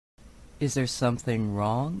Is there something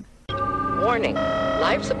wrong? Warning.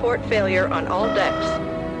 Life support failure on all decks.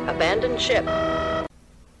 Abandon ship.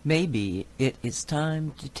 Maybe it is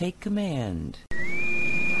time to take command.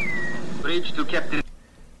 Bridge to Captain.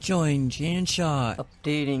 Join Jan Shaw,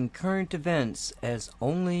 updating current events as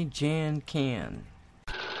only Jan can.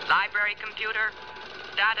 Library computer.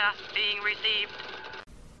 Data being received.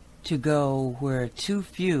 To go where too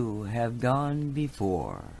few have gone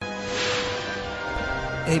before.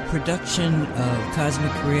 A production of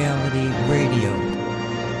Cosmic Reality Radio.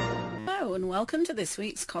 Hello and welcome to this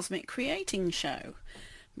week's Cosmic Creating Show.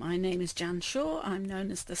 My name is Jan Shaw. I'm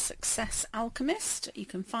known as the Success Alchemist. You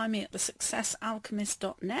can find me at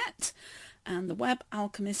thesuccessalchemist.net and the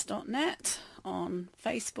webalchemist.net, on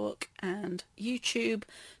Facebook and YouTube,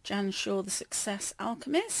 Jan Shaw the Success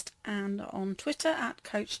Alchemist, and on Twitter at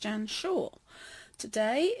Coach Jan Shaw.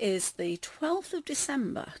 Today is the 12th of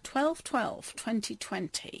December,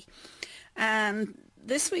 12/12/2020, and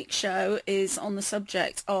this week's show is on the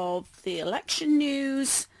subject of the election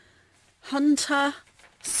news, Hunter,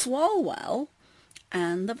 Swalwell,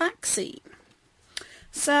 and the vaccine.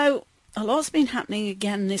 So a lot's been happening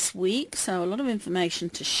again this week, so a lot of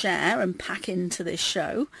information to share and pack into this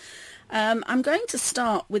show. I'm going to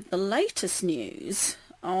start with the latest news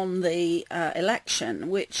on the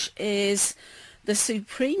election, which is the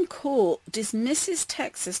Supreme Court dismisses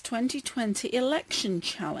Texas 2020 election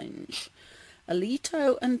challenge.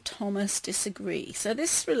 Alito and Thomas disagree. So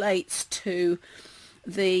this relates to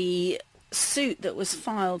the suit that was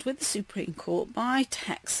filed with the Supreme Court by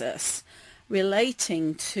Texas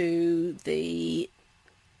relating to the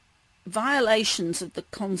violations of the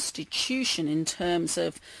Constitution in terms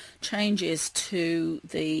of changes to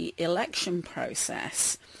the election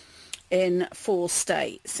process in 4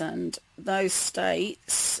 states, and those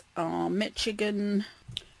states are Michigan,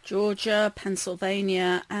 Georgia,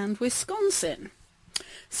 Pennsylvania, and Wisconsin.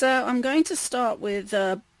 So I'm going to start with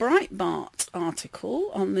a Breitbart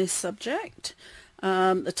article on this subject.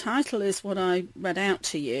 The title is what I read out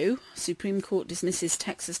to you. Supreme Court dismisses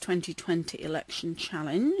Texas 2020 election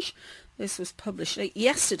challenge. This was published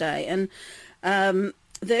yesterday, and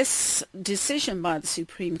this decision by the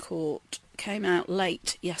Supreme Court came out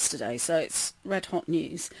late yesterday, so it's red hot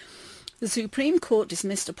news. The Supreme Court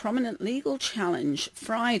dismissed a prominent legal challenge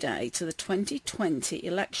Friday to the 2020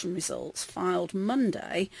 election results filed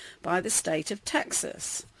Monday by the state of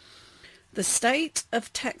Texas. The state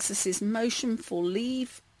of Texas's motion for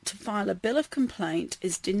leave to file a bill of complaint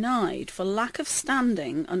is denied for lack of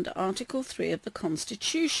standing under Article 3 of the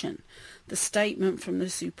Constitution. The statement from the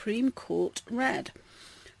Supreme Court read,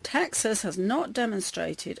 Texas has not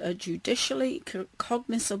demonstrated a judicially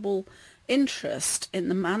cognizable interest in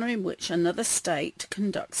the manner in which another state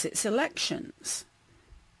conducts its elections.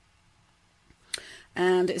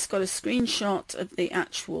 And it's got a screenshot of the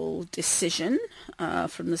actual decision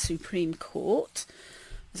from the Supreme Court.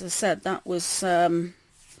 As I said, that was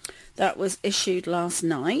issued last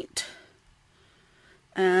night.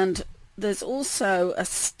 And there's also a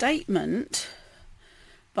statement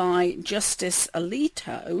by Justice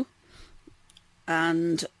Alito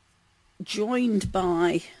and joined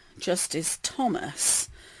by Justice Thomas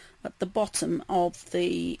at the bottom of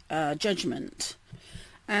the judgment.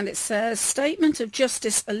 And it says, statement of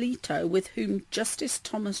Justice Alito, with whom Justice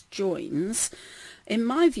Thomas joins. In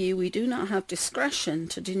my view, we do not have discretion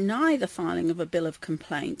to deny the filing of a bill of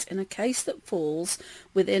complaint in a case that falls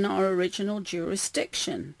within our original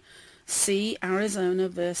jurisdiction. See Arizona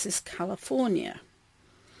versus California.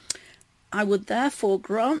 I would therefore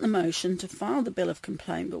grant the motion to file the bill of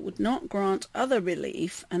complaint, but would not grant other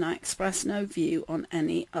relief, and I express no view on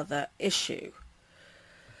any other issue.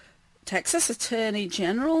 Texas Attorney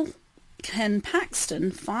General Ken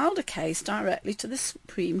Paxton filed a case directly to the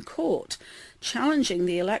Supreme Court, challenging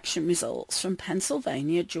the election results from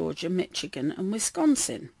Pennsylvania, Georgia, Michigan, and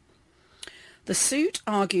Wisconsin. The suit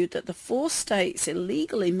argued that the 4 states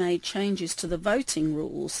illegally made changes to the voting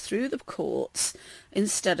rules through the courts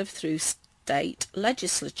instead of through state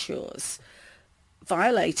legislatures,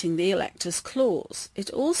 violating the Electors Clause.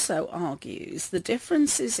 It also argues the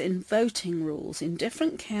differences in voting rules in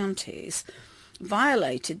different counties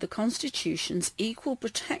violated the Constitution's Equal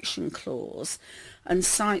Protection Clause and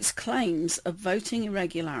cites claims of voting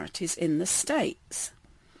irregularities in the states.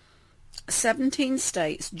 17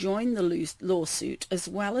 states joined the lawsuit, as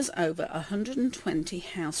well as over 120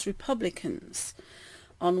 House Republicans.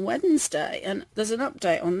 On Wednesday, and there's an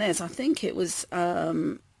update on this, I think it was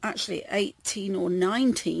actually 18 or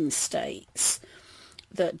 19 states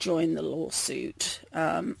that joined the lawsuit,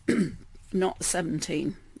 not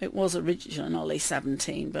 17. It was originally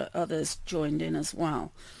 17, but others joined in as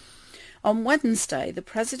well. On Wednesday, the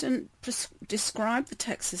president described the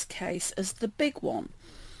Texas case as the big one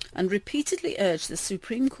and repeatedly urged the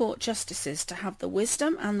Supreme Court justices to have the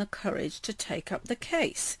wisdom and the courage to take up the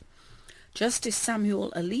case. Justice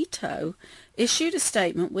Samuel Alito issued a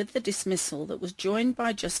statement with the dismissal that was joined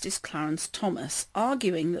by Justice Clarence Thomas,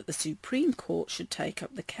 arguing that the Supreme Court should take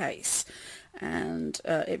up the case. And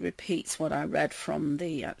it repeats what I read from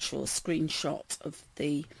the actual screenshot of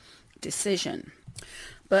the decision.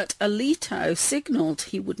 But Alito signalled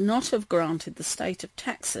he would not have granted the state of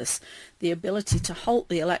Texas the ability to halt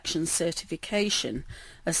the election certification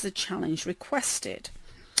as the challenge requested.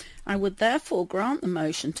 I would therefore grant the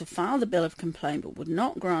motion to file the bill of complaint but would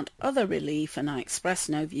not grant other relief, and I express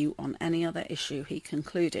no view on any other issue, he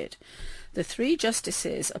concluded. The three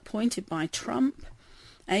justices appointed by Trump,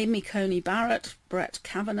 Amy Coney Barrett, Brett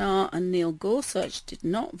Kavanaugh and Neil Gorsuch, did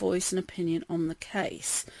not voice an opinion on the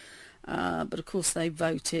case. But of course they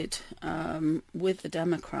voted with the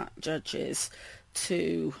Democrat judges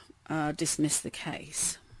to dismiss the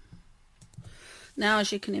case. Now,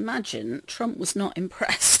 as you can imagine, Trump was not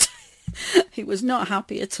impressed. He was not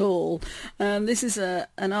happy at all. This is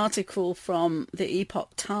an article from the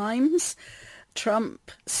Epoch Times.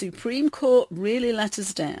 Trump, Supreme Court really let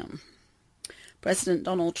us down. President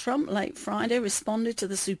Donald Trump late Friday responded to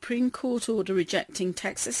the Supreme Court order rejecting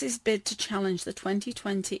Texas's bid to challenge the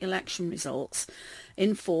 2020 election results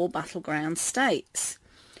in 4 battleground states.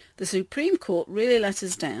 The Supreme Court really let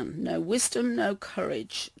us down. No wisdom, no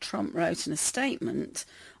courage, Trump wrote in a statement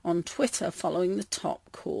on Twitter following the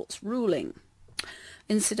top court's ruling.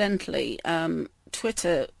 Incidentally,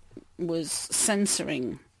 Twitter was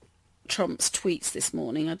censoring Trump's tweets this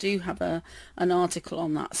morning. I do have an article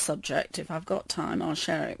on that subject. If I've got time, I'll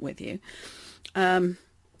share it with you.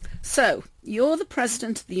 So, you're the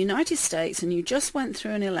President of the United States and you just went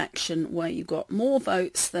through an election where you got more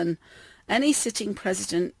votes than any sitting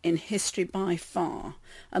president in history by far,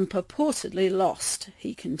 and purportedly lost,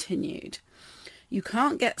 he continued. You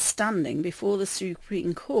can't get standing before the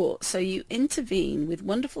Supreme Court, so you intervene with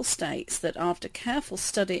wonderful states that, after careful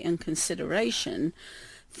study and consideration,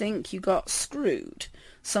 think you got screwed,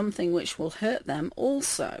 something which will hurt them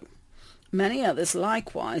also. Many others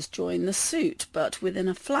likewise join the suit, but within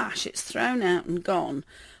a flash it's thrown out and gone,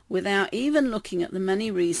 without even looking at the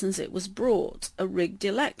many reasons it was brought. A rigged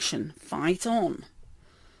election. Fight on.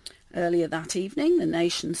 Earlier that evening, the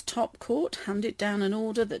nation's top court handed down an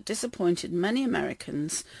order that disappointed many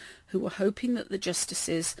Americans who were hoping that the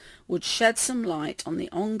justices would shed some light on the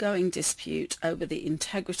ongoing dispute over the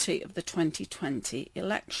integrity of the 2020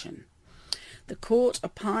 election. The court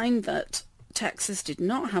opined that Texas did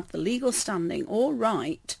not have the legal standing or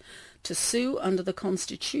right to sue under the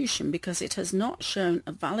Constitution because it has not shown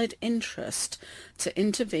a valid interest to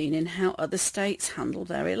intervene in how other states handle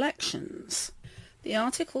their elections. The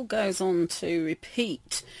article goes on to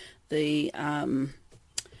repeat the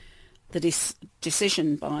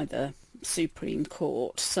decision by the Supreme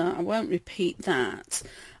Court, so I won't repeat that.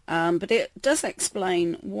 But it does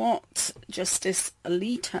explain what Justice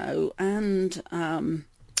Alito and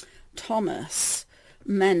Thomas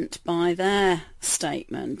meant by their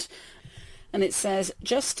statement. And it says,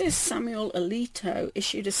 Justice Samuel Alito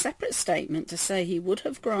issued a separate statement to say he would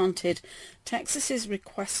have granted Texas's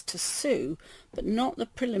request to sue, but not the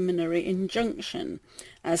preliminary injunction,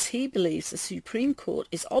 as he believes the Supreme Court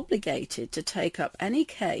is obligated to take up any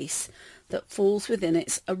case that falls within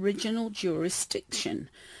its original jurisdiction,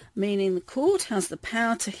 meaning the court has the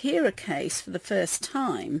power to hear a case for the first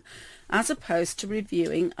time, as opposed to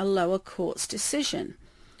reviewing a lower court's decision.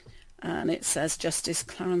 And it says Justice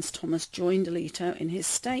Clarence Thomas joined Alito in his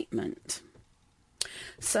statement.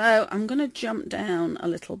 So I'm going to jump down a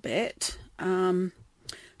little bit.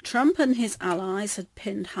 Trump and his allies had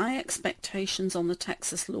pinned high expectations on the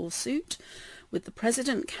Texas lawsuit, with the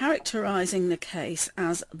president characterizing the case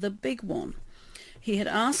as the big one. He had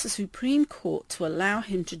asked the Supreme Court to allow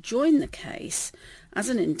him to join the case as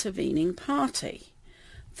an intervening party.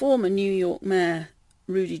 Former New York Mayor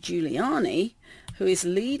Rudy Giuliani, who is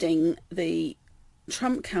leading the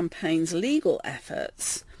Trump campaign's legal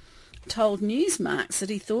efforts, told Newsmax that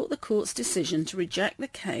he thought the court's decision to reject the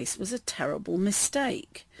case was a terrible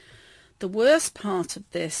mistake. The worst part of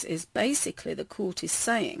this is basically the court is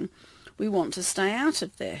saying, we want to stay out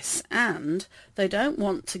of this, and they don't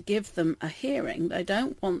want to give them a hearing. They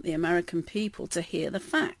don't want the American people to hear the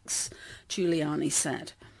facts, Giuliani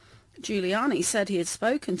said. Giuliani said he had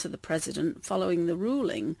spoken to the president following the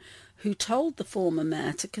ruling, who told the former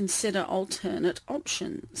mayor to consider alternate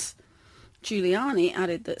options. Giuliani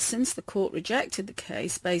added that since the court rejected the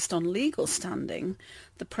case based on legal standing,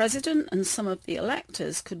 the president and some of the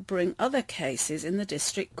electors could bring other cases in the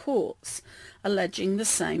district courts, alleging the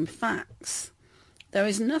same facts. There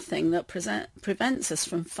is nothing that prevents us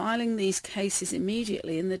from filing these cases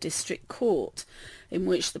immediately in the district court, in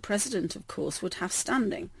which the president, of course, would have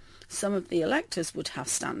standing. Some of the electors would have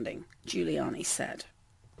standing, Giuliani said.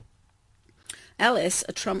 Ellis,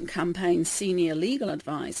 a Trump campaign senior legal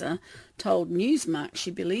advisor, told Newsmax she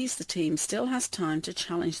believes the team still has time to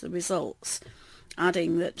challenge the results,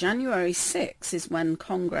 adding that January 6 is when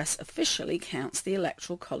Congress officially counts the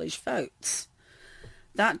Electoral College votes.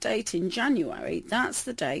 That date in January, that's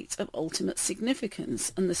the date of ultimate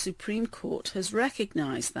significance, and the Supreme Court has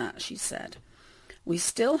recognized that, she said. We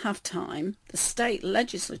still have time, the state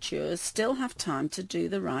legislatures still have time to do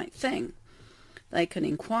the right thing. They can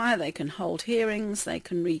inquire, they can hold hearings, they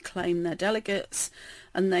can reclaim their delegates,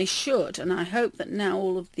 and they should, and I hope that now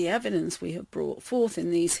all of the evidence we have brought forth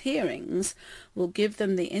in these hearings will give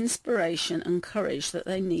them the inspiration and courage that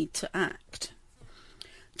they need to act.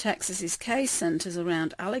 Texas's case centers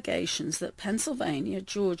around allegations that Pennsylvania,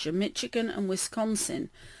 Georgia, Michigan and Wisconsin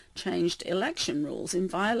changed election rules in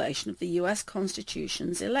violation of the U.S.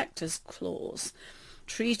 Constitution's Electors Clause,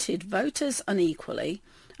 treated voters unequally,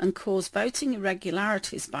 and caused voting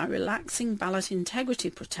irregularities by relaxing ballot integrity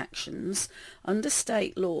protections under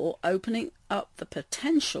state law, opening up the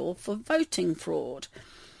potential for voting fraud.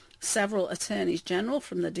 Several attorneys general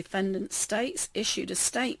from the defendant states issued a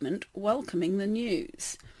statement welcoming the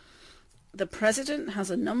news. The president has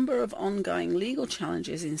a number of ongoing legal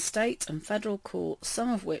challenges in state and federal courts, some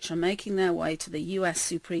of which are making their way to the U.S.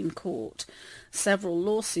 Supreme Court. Several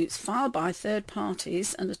lawsuits filed by third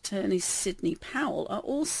parties and attorney Sidney Powell are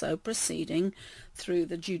also proceeding through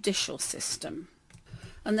the judicial system.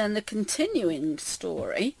 And then the continuing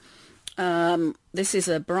story, this is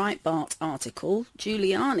a Breitbart article.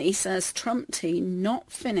 Giuliani says Trump team not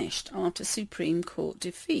finished after Supreme Court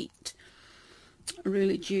defeat.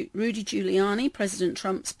 Rudy Giuliani, President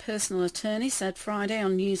Trump's personal attorney, said Friday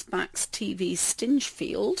on Newsmax TV's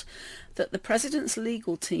Stinchfield that the president's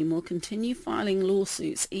legal team will continue filing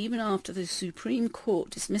lawsuits even after the Supreme Court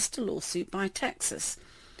dismissed a lawsuit by Texas,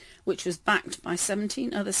 which was backed by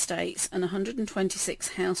 17 other states and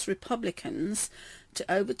 126 House Republicans,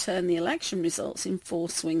 to overturn the election results in 4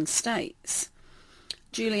 swing states.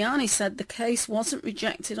 Giuliani said the case wasn't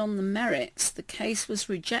rejected on the merits, the case was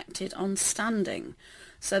rejected on standing.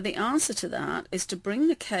 So the answer to that is to bring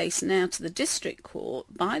the case now to the district court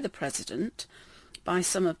by the president, by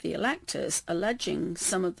some of the electors, alleging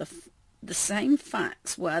some of the same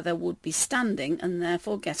facts where there would be standing and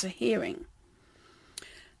therefore get a hearing.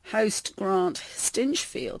 Host Grant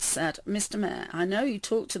Stinchfield said, Mr. Mayor, I know you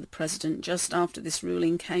talked to the president just after this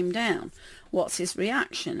ruling came down. What's his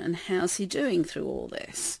reaction and how's he doing through all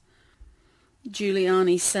this?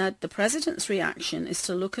 Giuliani said the president's reaction is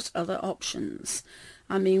to look at other options.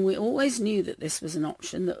 I mean, we always knew that this was an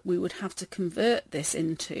option that we would have to convert this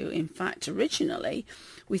into. In fact, originally,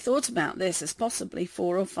 we thought about this as possibly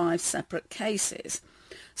 4 or 5 separate cases.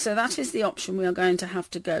 So that is the option we are going to have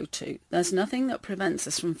to go to. There's nothing that prevents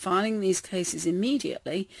us from filing these cases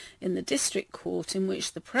immediately in the district court, in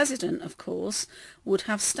which the president, of course, would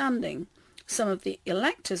have standing. Some of the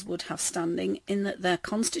electors would have standing in that their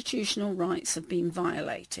constitutional rights have been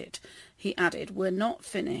violated. He added, we're not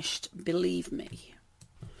finished, believe me.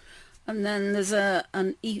 And then there's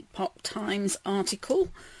an Epoch Times article.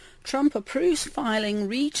 Trump approves filing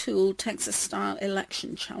retooled Texas-style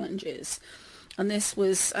election challenges. And this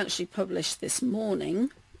was actually published this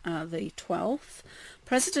morning, the 12th.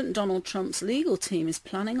 President Donald Trump's legal team is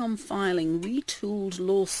planning on filing retooled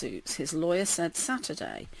lawsuits, his lawyer said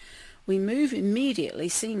Saturday. We move immediately,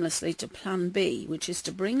 seamlessly to Plan B, which is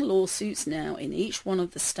to bring lawsuits now in each one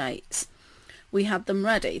of the states. We had them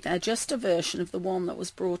ready. They're just a version of the one that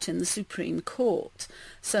was brought in the Supreme Court.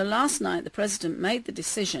 So last night the president made the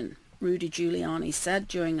decision, Rudy Giuliani said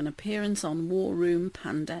during an appearance on War Room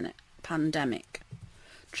Pandemic.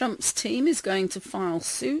 Trump's team is going to file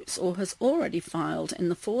suits or has already filed in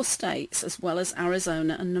the 4 states as well as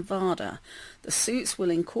Arizona and Nevada. The suits will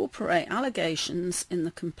incorporate allegations in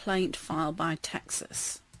the complaint filed by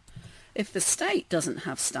Texas. If the state doesn't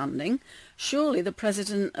have standing, surely the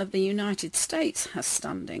President of the United States has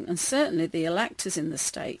standing, and certainly the electors in the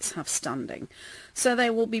states have standing. So they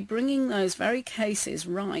will be bringing those very cases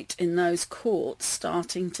right in those courts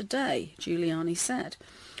starting today, Giuliani said.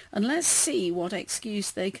 And let's see what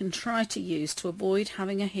excuse they can try to use to avoid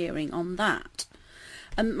having a hearing on that.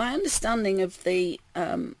 And my understanding of the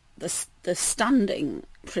standing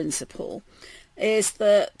principle is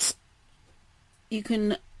that you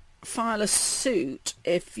can file a suit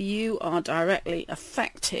if you are directly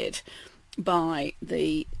affected by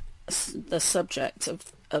the subject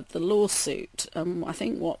of the lawsuit. I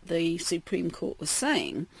think what the Supreme Court was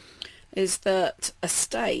saying is that a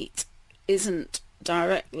state isn't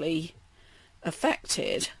directly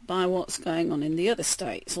affected by what's going on in the other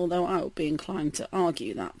states, although I would be inclined to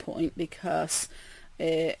argue that point, because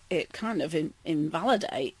it kind of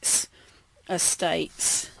invalidates a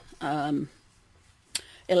state's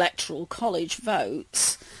electoral college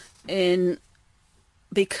votes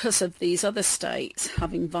because of these other states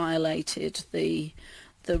having violated the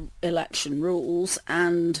election rules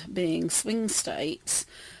and being swing states.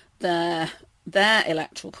 Their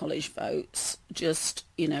electoral college votes just,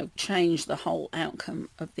 change the whole outcome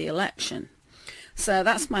of the election. So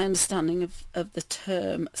that's my understanding of the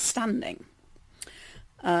term standing.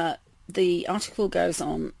 The article goes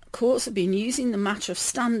on, courts have been using the matter of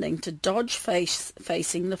standing to dodge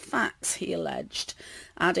facing the facts, he alleged,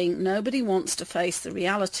 adding, nobody wants to face the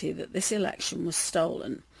reality that this election was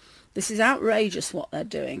stolen. This is outrageous what they're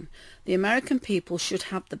doing. The American people should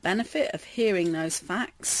have the benefit of hearing those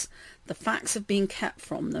facts. The facts have been kept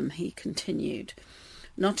from them, he continued.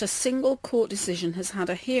 Not a single court decision has had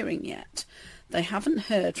a hearing yet. They haven't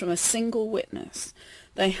heard from a single witness.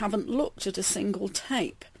 They haven't looked at a single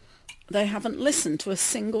tape. They haven't listened to a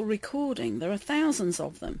single recording. There are thousands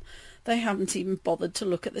of them. They haven't even bothered to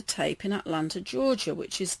look at the tape in Atlanta, Georgia,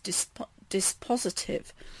 which is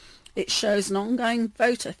dispositive. It shows an ongoing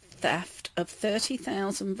voter theft of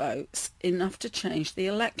 30,000 votes, enough to change the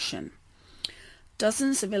election.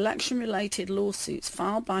 Dozens of election-related lawsuits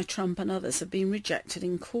filed by Trump and others have been rejected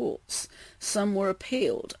in courts. Some were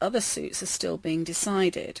appealed. Other suits are still being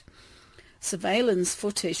decided. Surveillance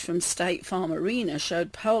footage from State Farm Arena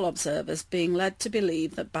showed poll observers being led to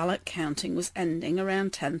believe that ballot counting was ending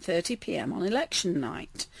around 10:30 p.m. on election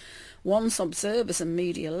night. Once observers and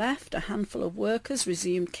media left, a handful of workers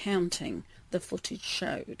resumed counting, the footage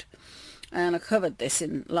showed. And I covered this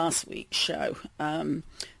in last week's show,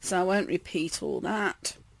 so I won't repeat all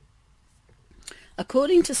that.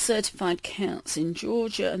 According to certified counts in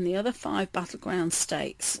Georgia and the other 5 battleground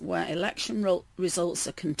states where election results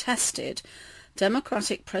are contested,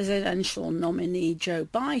 Democratic presidential nominee Joe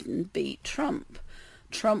Biden beat Trump.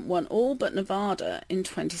 Trump won all but Nevada in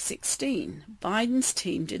 2016. Biden's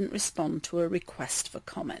team didn't respond to a request for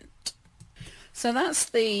comment. So that's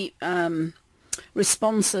the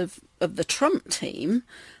response of the Trump team.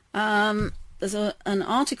 There's an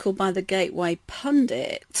article by the Gateway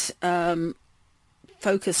Pundit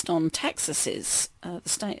focused on Texas's, the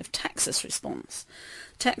state of Texas response.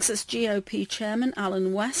 Texas GOP Chairman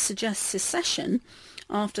Alan West suggests secession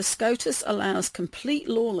after SCOTUS allows complete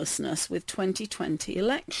lawlessness with 2020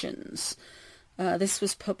 elections. This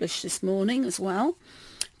was published this morning as well.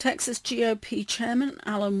 Texas GOP Chairman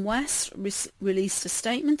Alan West released a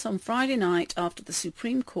statement on Friday night after the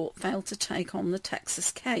Supreme Court failed to take on the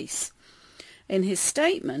Texas case. In his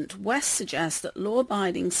statement, West suggests that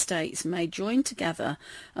law-abiding states may join together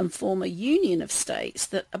and form a union of states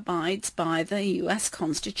that abides by the U.S.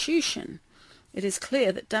 Constitution. It is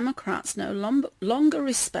clear that Democrats no longer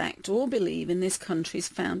respect or believe in this country's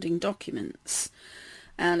founding documents.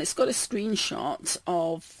 And it's got a screenshot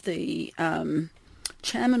of the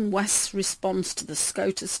Chairman West's response to the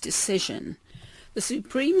SCOTUS decision. The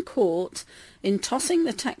Supreme Court, in tossing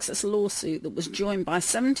the Texas lawsuit that was joined by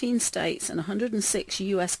 17 states and 106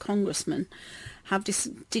 U.S. congressmen, have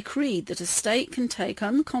decreed that a state can take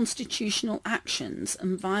unconstitutional actions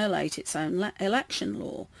and violate its own election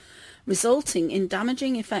law, resulting in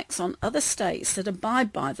damaging effects on other states that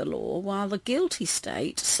abide by the law, while the guilty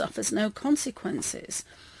state suffers no consequences.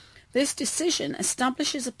 This decision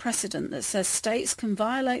establishes a precedent that says states can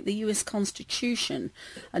violate the U.S. Constitution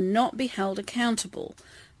and not be held accountable.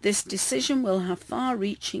 This decision will have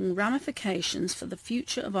far-reaching ramifications for the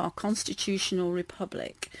future of our constitutional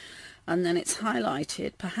republic. And then it's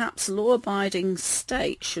highlighted, perhaps law-abiding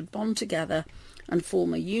states should bond together and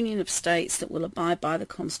form a union of states that will abide by the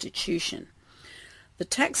Constitution. The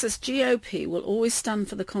Texas GOP will always stand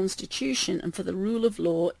for the Constitution and for the rule of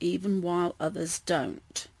law, even while others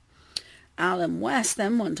don't. Alan West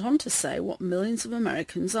then went on to say what millions of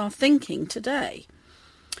Americans are thinking today.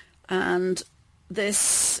 And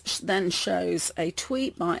this then shows a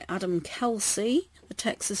tweet by Adam Kelsey. The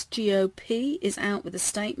Texas GOP is out with a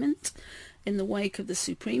statement in the wake of the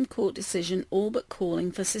Supreme Court decision, all but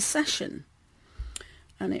calling for secession.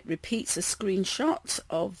 And it repeats a screenshot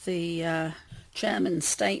of the chairman's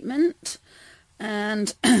statement.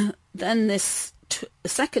 And then this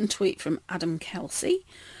second tweet from Adam Kelsey.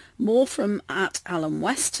 More from at Alan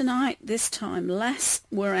West tonight. This time less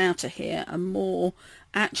we're out of here and more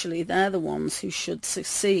actually they're the ones who should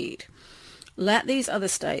succeed. Let these other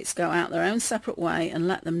states go out their own separate way and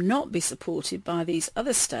let them not be supported by these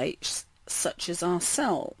other states such as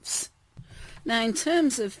ourselves. Now, in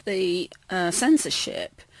terms of the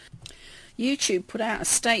censorship, YouTube put out a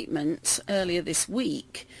statement earlier this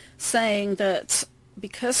week saying that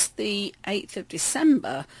because the 8th of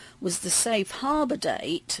December was the safe harbour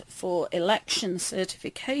date for election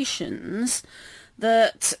certifications,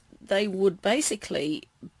 that they would basically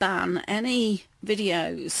ban any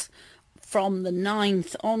videos from the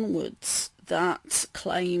 9th onwards that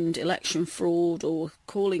claimed election fraud or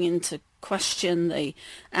calling into question the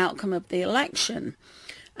outcome of the election,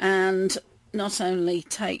 and not only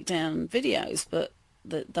take down videos but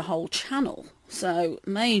the whole channel. So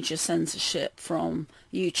major censorship from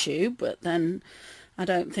YouTube, but then I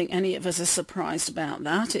don't think any of us are surprised about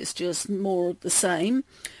that. It's just more of the same.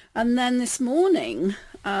 And then this morning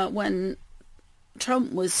when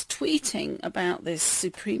Trump was tweeting about this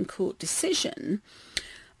Supreme Court decision,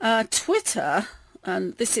 Twitter,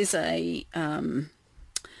 and this is an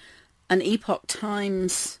Epoch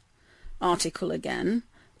Times article again,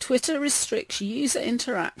 Twitter restricts user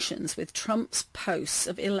interactions with Trump's posts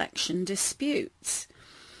of election disputes.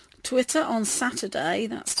 Twitter on Saturday,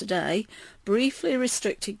 that's today, briefly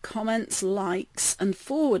restricted comments, likes and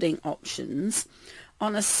forwarding options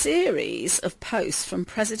on a series of posts from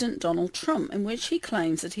President Donald Trump in which he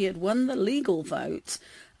claims that he had won the legal vote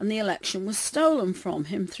and the election was stolen from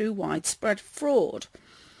him through widespread fraud.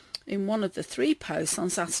 In one of the 3 posts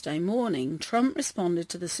on Saturday morning, Trump responded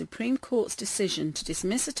to the Supreme Court's decision to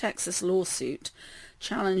dismiss a Texas lawsuit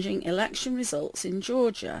challenging election results in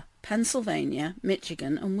Georgia, Pennsylvania,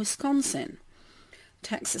 Michigan and Wisconsin.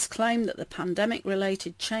 Texas claimed that the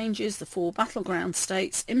pandemic-related changes the 4 battleground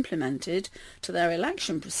states implemented to their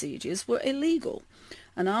election procedures were illegal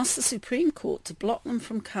and asked the Supreme Court to block them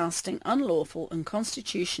from casting unlawful and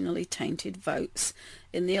constitutionally tainted votes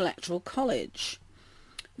in the Electoral College.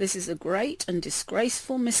 This is a great and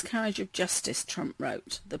disgraceful miscarriage of justice, Trump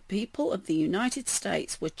wrote. The people of the United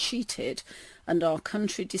States were cheated and our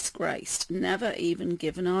country disgraced, never even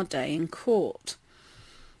given our day in court.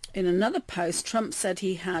 In another post, Trump said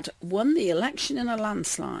he had won the election in a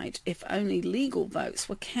landslide if only legal votes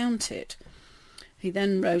were counted. He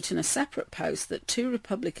then wrote in a separate post that 2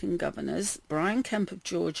 Republican governors, Brian Kemp of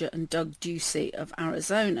Georgia and Doug Ducey of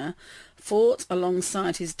Arizona, fought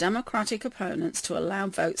alongside his Democratic opponents to allow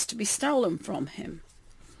votes to be stolen from him.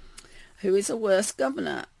 Who is a worse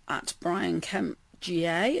governor, at Brian Kemp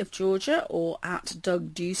GA of Georgia or at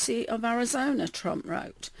Doug Ducey of Arizona, Trump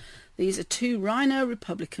wrote. These are 2 rhino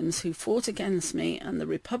Republicans who fought against me and the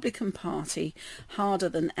Republican Party harder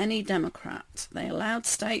than any Democrat. They allowed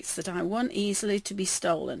states that I won easily to be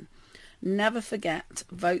stolen. Never forget,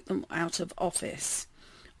 vote them out of office.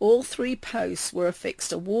 All 3 posts were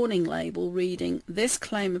affixed a warning label reading, "This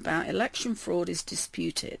claim about election fraud is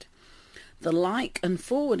disputed." The like and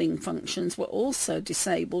forwarding functions were also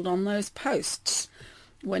disabled on those posts.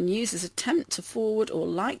 When users attempt to forward or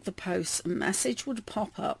like the posts, a message would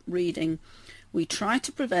pop up reading, "We try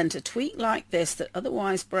to prevent a tweet like this that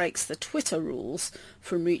otherwise breaks the Twitter rules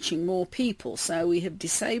from reaching more people, so we have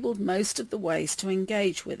disabled most of the ways to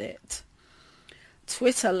engage with it."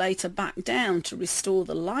 Twitter later backed down to restore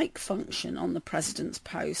the like function on the president's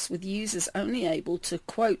posts, with users only able to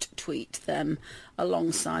quote tweet them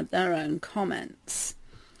alongside their own comments.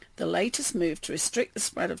 The latest move to restrict the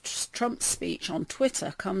spread of Trump's speech on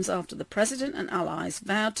Twitter comes after the president and allies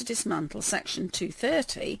vowed to dismantle Section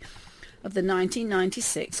 230 of the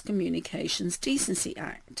 1996 Communications Decency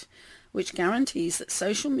Act, which guarantees that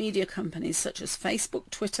social media companies such as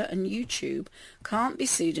Facebook, Twitter and YouTube can't be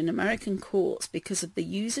sued in American courts because of the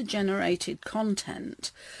user-generated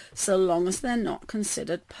content, so long as they're not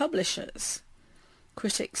considered publishers.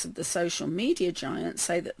 Critics of the social media giants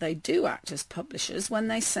say that they do act as publishers when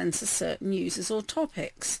they censor certain users or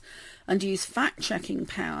topics and use fact-checking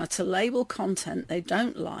power to label content they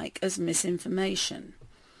don't like as misinformation.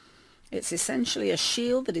 It's essentially a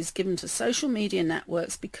shield that is given to social media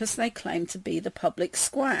networks because they claim to be the public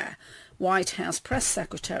square, White House Press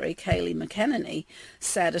Secretary Kayleigh McEnany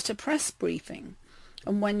said at a press briefing.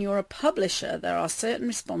 And when you're a publisher, there are certain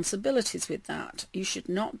responsibilities with that. You should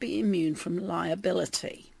not be immune from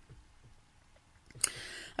liability.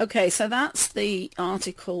 Okay, so that's the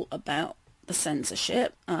article about the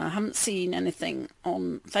censorship. I haven't seen anything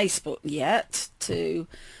on Facebook yet to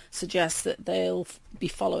suggest that they'll be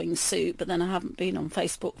following suit, but then I haven't been on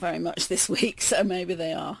Facebook very much this week, so maybe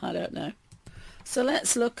they are. I don't know. So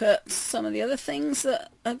let's look at some of the other things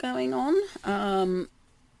that are going on.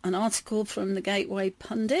 An article from the Gateway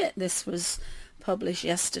Pundit. This was published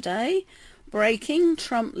yesterday. Breaking,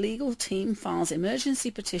 Trump legal team files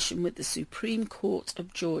emergency petition with the Supreme Court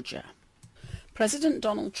of Georgia. President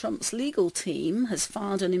Donald Trump's legal team has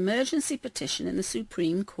filed an emergency petition in the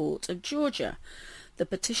Supreme Court of Georgia. The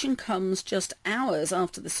petition comes just hours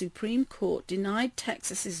after the Supreme Court denied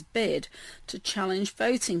Texas's bid to challenge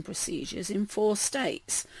voting procedures in 4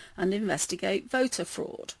 states and investigate voter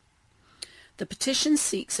fraud. The petition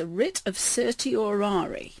seeks a writ of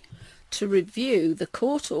certiorari to review the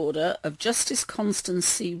court order of Justice Constance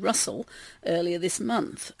C. Russell earlier this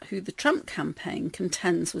month, who the Trump campaign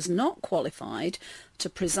contends was not qualified to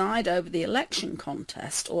preside over the election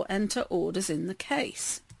contest or enter orders in the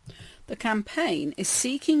case. The campaign is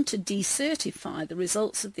seeking to decertify the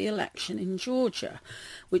results of the election in Georgia,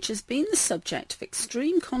 which has been the subject of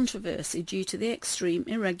extreme controversy due to the extreme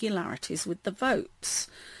irregularities with the votes.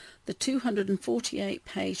 The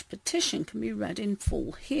 248-page petition can be read in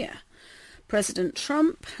full here. President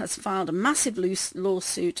Trump has filed a massive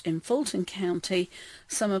lawsuit in Fulton County.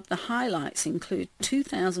 Some of the highlights include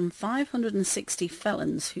 2,560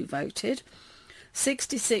 felons who voted,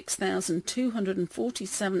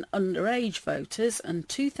 66,247 underage voters, and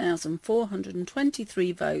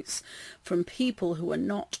 2,423 votes from people who were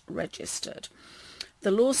not registered.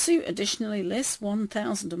 The lawsuit additionally lists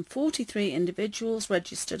 1,043 individuals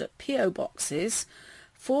registered at P.O. boxes,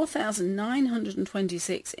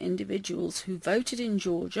 4,926 individuals who voted in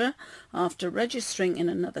Georgia after registering in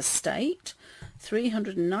another state,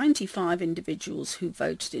 395 individuals who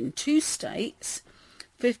voted in 2 states,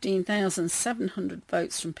 15,700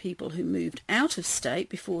 votes from people who moved out of state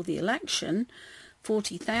before the election,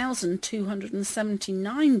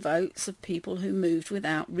 40,279 votes of people who moved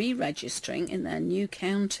without re-registering in their new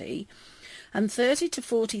county, and 30 to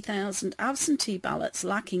 40,000 absentee ballots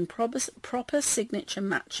lacking proper signature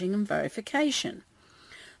matching and verification.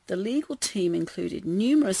 The legal team included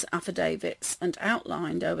numerous affidavits and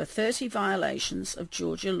outlined over 30 violations of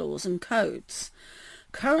Georgia laws and codes.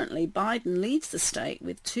 Currently, Biden leads the state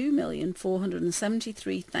with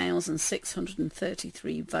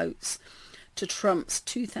 2,473,633 votes to Trump's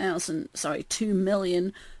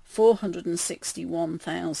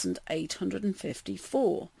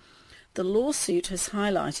 2,461,854. The lawsuit has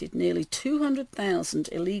highlighted nearly 200,000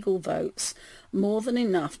 illegal votes, more than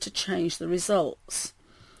enough to change the results.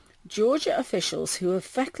 Georgia officials who have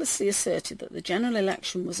fecklessly asserted that the general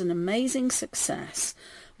election was an amazing success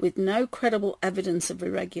with no credible evidence of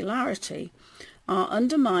irregularity are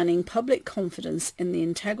undermining public confidence in the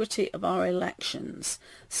integrity of our elections,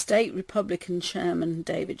 State Republican Chairman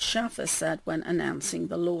David Schaffer said when announcing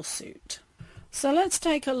the lawsuit. So let's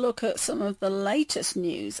take a look at some of the latest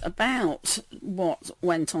news about what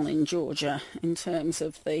went on in Georgia in terms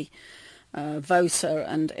of the voter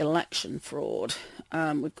and election fraud.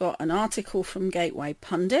 We've got an article from Gateway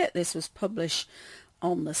Pundit. This was published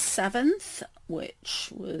on the 7th,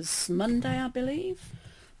 which was Monday, I believe.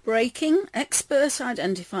 Breaking, expert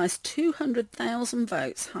identifies 200,000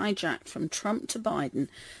 votes hijacked from Trump to Biden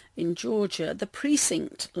in Georgia, the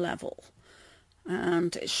precinct level.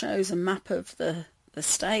 And it shows a map of the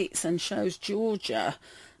states and shows Georgia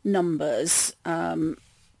numbers.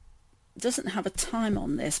 Doesn't have a time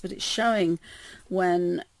on this, but it's showing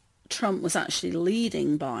when Trump was actually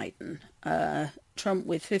leading Biden. Trump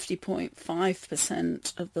with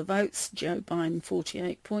 50.5% of the votes, Joe Biden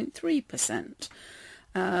 48.3%.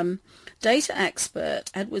 Data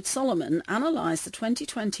expert Edward Solomon analysed the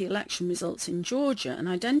 2020 election results in Georgia and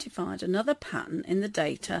identified another pattern in the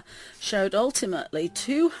data, showed ultimately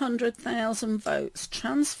 200,000 votes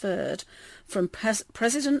transferred from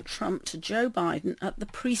President Trump to Joe Biden at the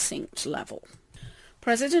precinct level.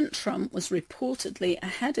 President Trump was reportedly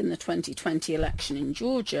ahead in the 2020 election in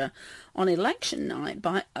Georgia on election night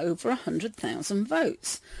by over 100,000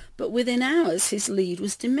 votes, but within hours his lead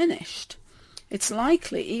was diminished. It's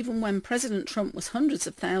likely, even when President Trump was hundreds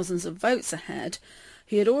of thousands of votes ahead,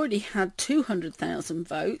 he had already had 200,000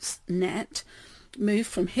 votes net moved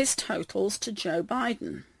from his totals to Joe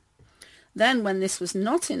Biden. Then, when this was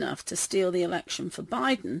not enough to steal the election for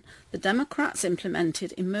Biden, the Democrats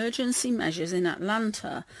implemented emergency measures in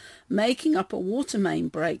Atlanta, making up a water main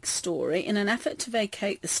break story in an effort to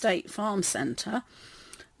vacate the State Farm Center,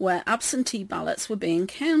 where absentee ballots were being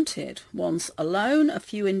counted. Once alone, a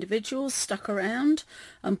few individuals stuck around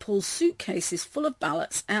and pulled suitcases full of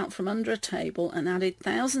ballots out from under a table and added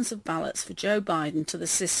thousands of ballots for Joe Biden to the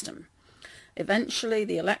system. Eventually,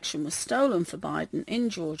 the election was stolen for Biden in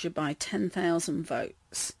Georgia by 10,000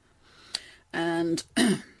 votes. And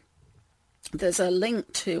there's a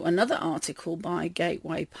link to another article by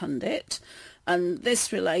Gateway Pundit, and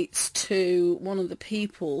this relates to one of the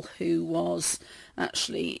people who was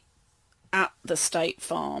actually at the State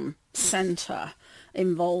Farm Centre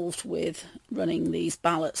involved with running these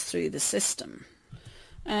ballots through the system.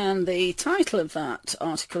 And the title of that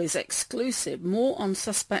article is Exclusive. More on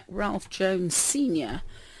suspect Ralph Jones Sr.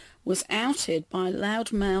 was outed by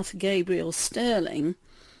loudmouth Gabriel Sterling.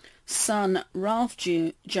 Son Ralph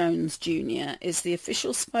Jones Jr. is the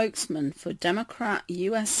official spokesman for Democrat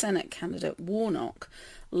U.S. Senate candidate Warnock,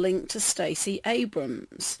 linked to Stacey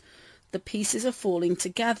Abrams. The pieces are falling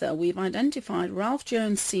together. We've identified Ralph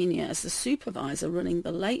Jones Sr. as the supervisor running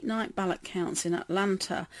the late-night ballot counts in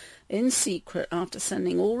Atlanta in secret after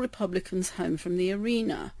sending all Republicans home from the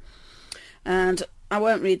arena. And I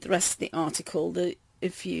won't read the rest of the article.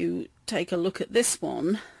 If you take a look at this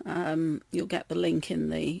one, you'll get the link in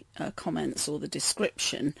the comments or the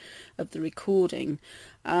description of the recording.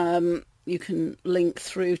 You can link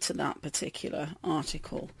through to that particular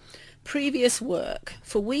article. Previous work.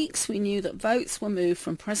 For weeks we knew that votes were moved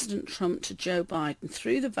from President Trump to Joe Biden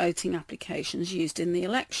through the voting applications used in the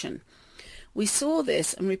election. We saw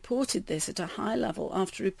this and reported this at a high level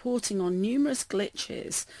after reporting on numerous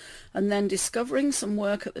glitches and then discovering some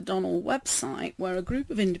work at the Donald website where a group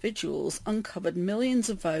of individuals uncovered millions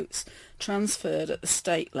of votes transferred at the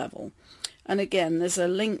state level. And again, there's a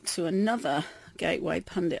link to another Gateway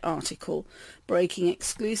Pundit article. Breaking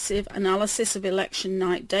exclusive analysis of election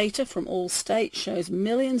night data from all states shows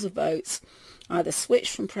millions of votes either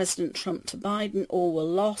switched from President Trump to Biden or were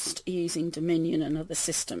lost using Dominion and other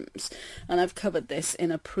systems. And I've covered this in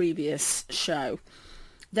a previous show.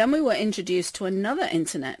 Then we were introduced to another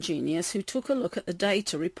internet genius who took a look at the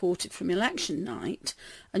data reported from election night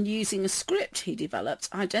and using a script he developed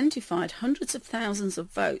identified hundreds of thousands of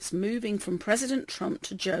votes moving from President Trump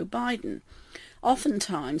to Joe Biden,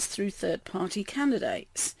 oftentimes through third-party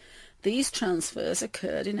candidates. These transfers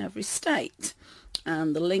occurred in every state.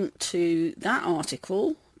 And the link to that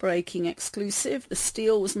article, Breaking Exclusive, the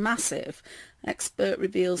steal was massive. Expert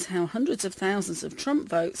reveals how hundreds of thousands of Trump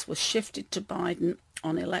votes were shifted to Biden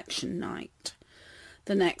on election night.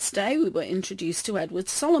 The next day we were introduced to Edward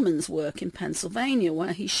Solomon's work in Pennsylvania,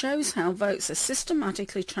 where he shows how votes are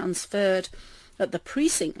systematically transferred at the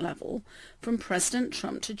precinct level from President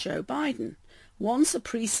Trump to Joe Biden. Once a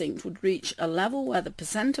precinct would reach a level where the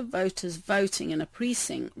percent of voters voting in a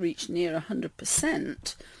precinct reached near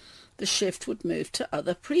 100%, the shift would move to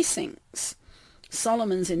other precincts.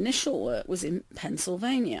 Solomon's initial work was in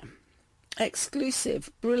Pennsylvania. Exclusive,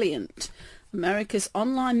 brilliant. America's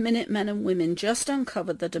online Minutemen and women just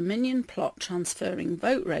uncovered the Dominion plot transferring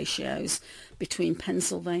vote ratios between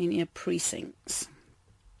Pennsylvania precincts.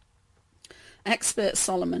 Expert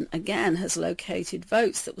Solomon again has located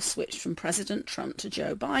votes that were switched from President Trump to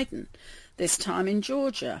Joe Biden, this time in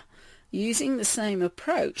Georgia. Using the same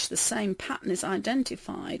approach, the same pattern is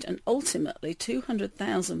identified, and ultimately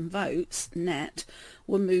 200,000 votes net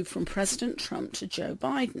were moved from President Trump to Joe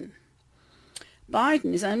Biden.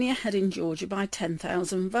 Biden is only ahead in Georgia by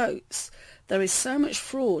 10,000 votes. There is so much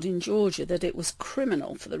fraud in Georgia that it was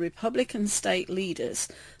criminal for the Republican state leaders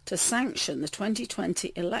to sanction the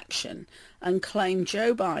 2020 election and claim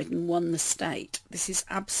Joe Biden won the state. This is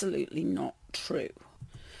absolutely not true.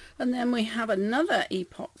 And then we have another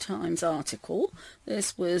Epoch Times article.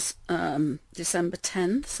 This was December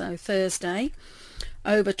 10th, so Thursday.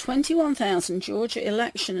 Over 21,000 Georgia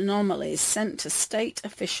election anomalies sent to state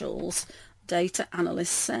officials, data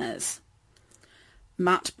analyst says.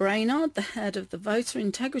 Matt Brainard, the head of the Voter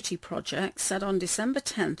Integrity Project, said on December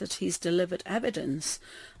 10th that he's delivered evidence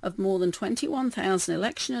of more than 21,000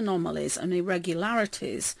 election anomalies and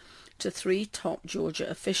irregularities to 3 top Georgia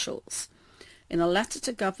officials. In a letter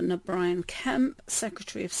to Governor Brian Kemp,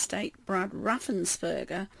 Secretary of State Brad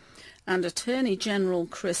Raffensperger, and Attorney General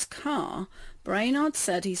Chris Carr, Brainard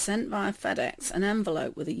said he sent via FedEx an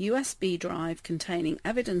envelope with a USB drive containing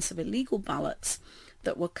evidence of illegal ballots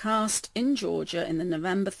that were cast in Georgia in the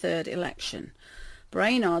November 3rd election.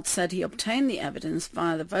 Brainard said he obtained the evidence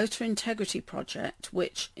via the Voter Integrity Project,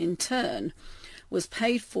 which, in turn, was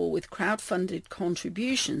paid for with crowd-funded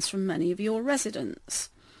contributions from many of your residents.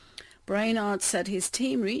 Brainard said his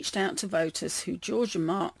team reached out to voters who Georgia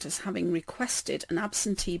marked as having requested an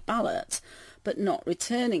absentee ballot but not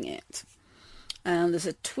returning it. And there's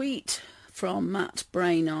a tweet from Matt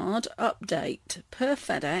Brainard, update, per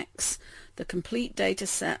FedEx, the complete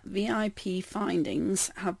dataset VIP findings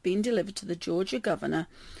have been delivered to the Georgia Governor,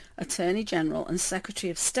 Attorney General and Secretary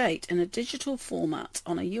of State in a digital format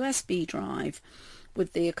on a USB drive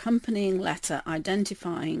with the accompanying letter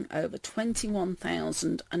identifying over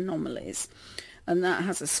 21,000 anomalies. And that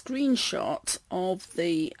has a screenshot of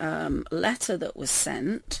the letter that was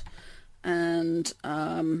sent, and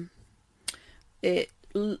it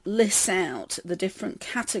lists out the different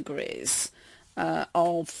categories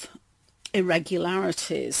of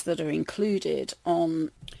irregularities that are included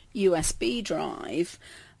on USB drive,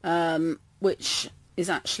 which is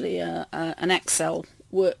actually an Excel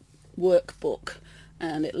workbook,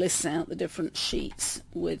 and it lists out the different sheets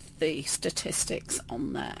with the statistics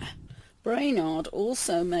on there. Brainard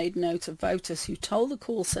also made note of voters who told the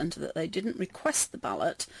call centre that they didn't request the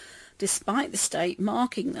ballot, despite the state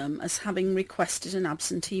marking them as having requested an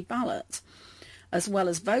absentee ballot, as well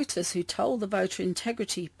as voters who told the Voter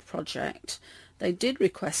Integrity Project they did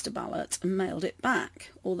request a ballot and mailed it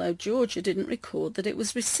back, although Georgia didn't record that it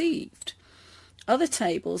was received. Other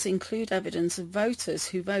tables include evidence of voters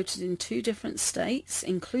who voted in 2 different states,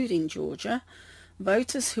 including Georgia,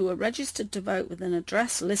 voters who were registered to vote with an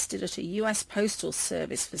address listed at a U.S. Postal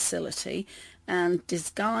Service facility and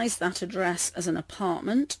disguised that address as an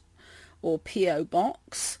apartment or P.O.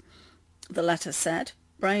 box, the letter said.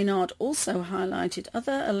 Brainard also highlighted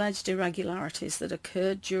other alleged irregularities that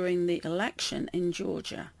occurred during the election in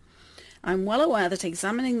Georgia. I'm well aware that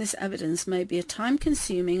examining this evidence may be a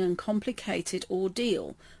time-consuming and complicated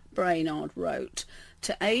ordeal, Brainard wrote.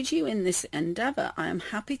 To aid you in this endeavour, I am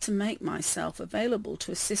happy to make myself available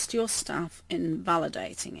to assist your staff in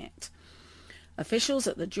validating it. Officials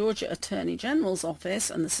at the Georgia Attorney General's office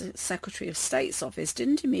and the Secretary of State's office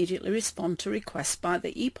didn't immediately respond to requests by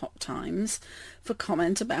the Epoch Times for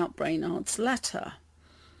comment about Brainard's letter.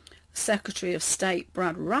 Secretary of State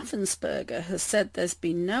Brad Raffensperger has said there's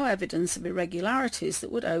been no evidence of irregularities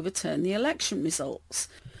that would overturn the election results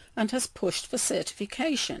and has pushed for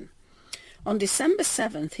certification. On December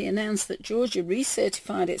 7th, he announced that Georgia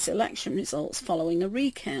recertified its election results following a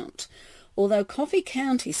recount, although Coffee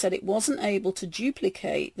County said it wasn't able to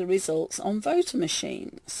duplicate the results on voter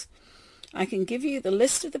machines. I can give you the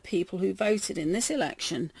list of the people who voted in this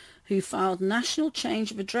election who filed national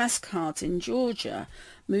change of address cards in Georgia,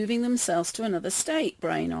 moving themselves to another state,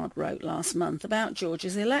 Brainard wrote last month about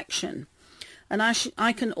Georgia's election. And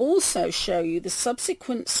I can also show you the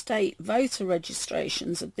subsequent state voter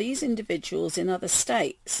registrations of these individuals in other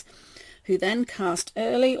states, who then cast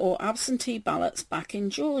early or absentee ballots back in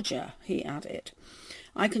Georgia, he added.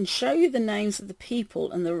 I can show you the names of the people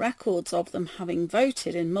and the records of them having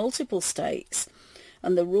voted in multiple states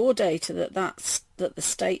and the raw data that the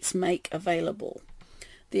states make available.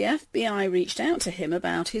 The FBI reached out to him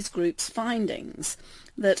about his group's findings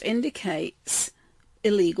that indicates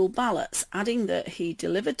illegal ballots, adding that he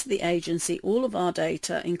delivered to the agency all of our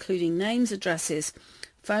data, including names, addresses,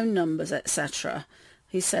 phone numbers, etc.,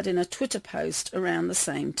 he said in a Twitter post around the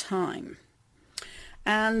same time.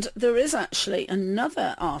 And there is actually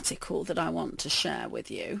another article that I want to share with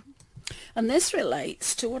you, and this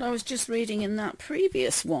relates to what I was just reading in that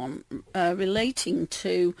previous one, relating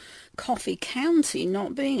to Coffee County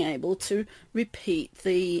not being able to repeat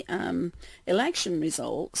the election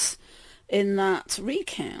results in that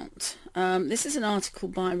recount. This is an article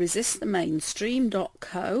by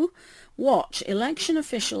resistthemainstream.co. Watch, election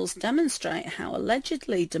officials demonstrate how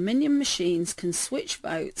allegedly Dominion machines can switch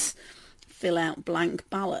votes, fill out blank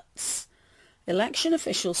ballots. Election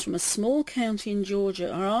officials from a small county in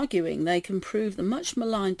Georgia are arguing they can prove the much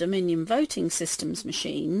maligned Dominion voting systems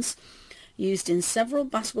machines used in several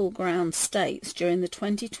battleground states during the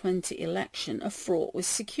 2020 election are fraught with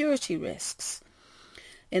security risks.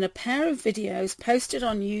 In a pair of videos posted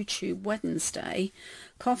on YouTube Wednesday,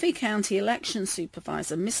 Coffee County election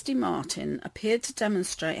supervisor Misty Martin appeared to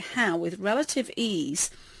demonstrate how, with relative ease,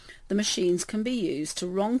 the machines can be used to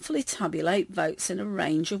wrongfully tabulate votes in a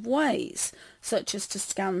range of ways, such as to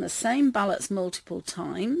scan the same ballots multiple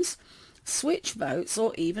times, switch votes,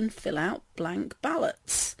 or even fill out blank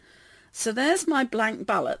ballots. So there's my blank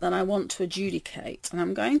ballot that I want to adjudicate, and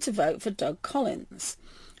I'm going to vote for Doug Collins.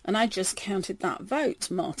 And I just counted that vote,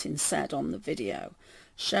 Martin said on the video,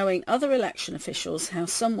 showing other election officials how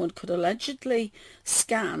someone could allegedly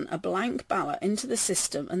scan a blank ballot into the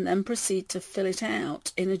system and then proceed to fill it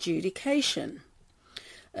out in adjudication.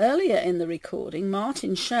 Earlier in the recording,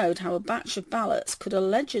 Martin showed how a batch of ballots could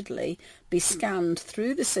allegedly be scanned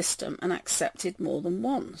through the system and accepted more than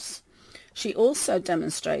once. She also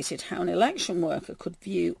demonstrated how an election worker could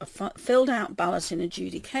view a filled-out ballot in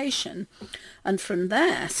adjudication and from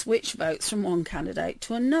there switch votes from one candidate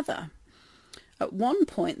to another. At one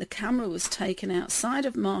point, the camera was taken outside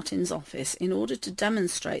of Martin's office in order to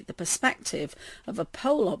demonstrate the perspective of a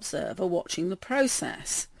poll observer watching the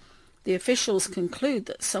process. The officials conclude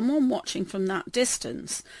that someone watching from that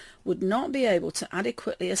distance would not be able to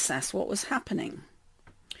adequately assess what was happening.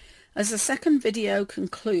 As the second video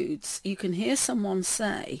concludes, you can hear someone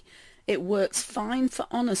say, "It works fine for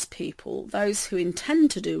honest people. Those who intend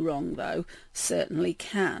to do wrong, though, certainly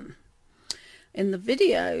can." In the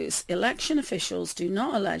videos, election officials do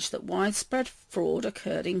not allege that widespread fraud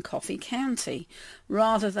occurred in Coffee County.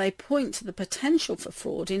 Rather, they point to the potential for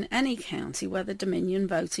fraud in any county where the Dominion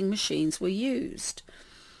voting machines were used.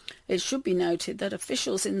 It should be noted that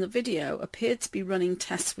officials in the video appeared to be running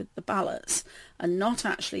tests with the ballots and not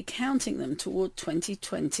actually counting them toward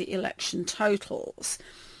 2020 election totals.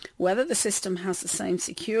 Whether the system has the same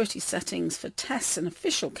security settings for tests and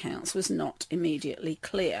official counts was not immediately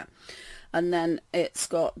clear. And then it's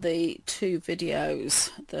got the two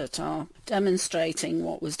videos that are demonstrating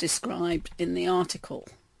what was described in the article.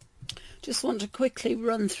 Just want to quickly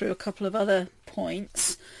run through a couple of other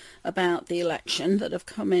points about the election that have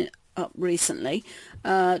come up recently.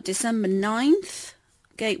 December 9th,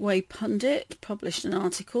 Gateway Pundit published an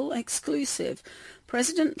article, exclusive.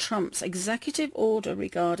 President Trump's executive order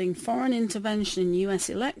regarding foreign intervention in US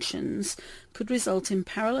elections could result in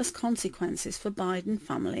perilous consequences for Biden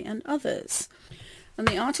family and others. And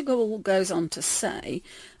the article goes on to say,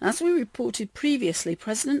 as we reported previously,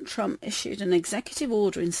 President Trump issued an executive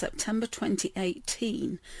order in September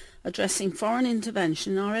 2018 addressing foreign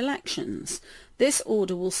intervention in our elections. This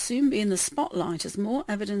order will soon be in the spotlight as more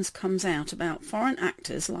evidence comes out about foreign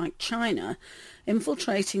actors like China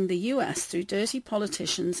infiltrating the US through dirty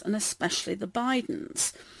politicians and especially the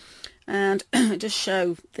Bidens. And to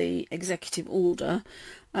show the executive order,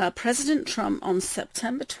 President Trump on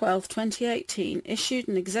September 12, 2018 issued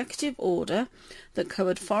an executive order that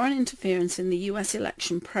covered foreign interference in the US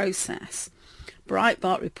election process.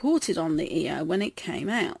 Breitbart reported on the EO when it came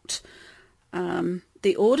out.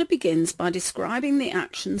 The order begins by describing the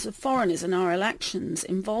actions of foreigners in our elections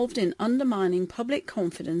involved in undermining public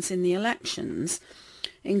confidence in the elections,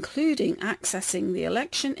 including accessing the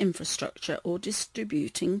election infrastructure or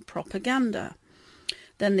distributing propaganda.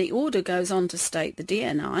 Then the order goes on to state the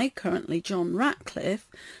DNI, currently John Ratcliffe,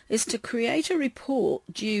 is to create a report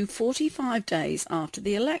due 45 days after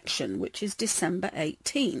the election, which is December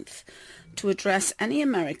 18th, to address any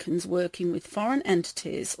Americans working with foreign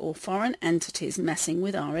entities or foreign entities messing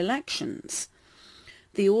with our elections.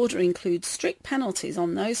 The order includes strict penalties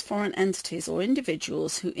on those foreign entities or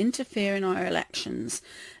individuals who interfere in our elections,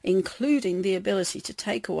 including the ability to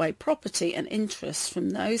take away property and interests from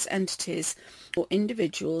those entities or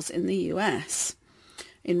individuals in the US.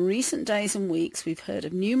 In recent days and weeks, we've heard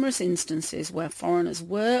of numerous instances where foreigners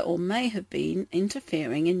were or may have been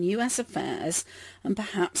interfering in US affairs and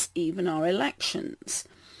perhaps even our elections.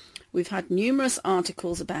 We've had numerous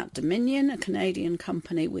articles about Dominion, a Canadian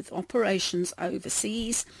company with operations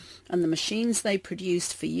overseas, and the machines they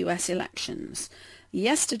produced for US elections.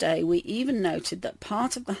 Yesterday, we even noted that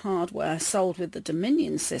part of the hardware sold with the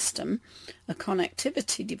Dominion system, a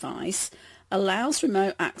connectivity device, allows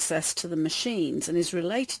remote access to the machines and is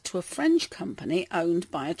related to a French company owned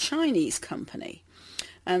by a Chinese company.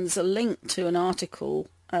 And there's a link to an article,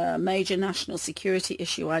 major national security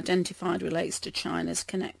issue identified relates to China's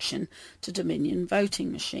connection to Dominion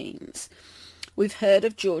voting machines. We've heard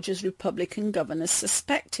of Georgia's Republican governor's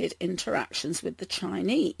suspected interactions with the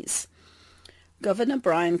Chinese. Governor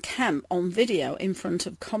Brian Kemp on video in front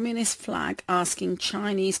of communist flag asking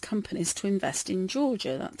Chinese companies to invest in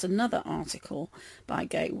Georgia. That's another article by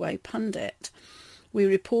Gateway Pundit. We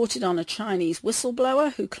reported on a Chinese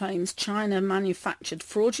whistleblower who claims China manufactured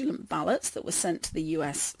fraudulent ballots that were sent to the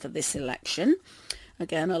US for this election.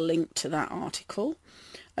 Again, a link to that article.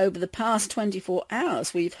 Over the past 24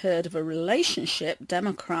 hours, we've heard of a relationship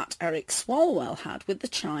Democrat Eric Swalwell had with the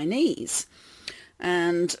Chinese.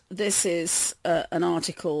 And this is an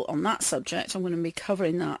article on that subject. I'm going to be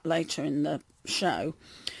covering that later in the show.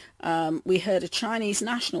 We heard a Chinese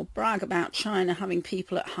national brag about China having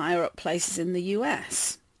people at higher up places in the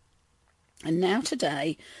US. And now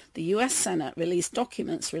today, the US Senate released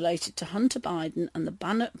documents related to Hunter Biden and the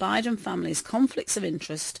Biden family's conflicts of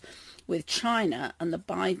interest with China and the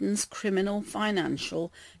Biden's criminal,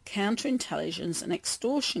 financial, counterintelligence and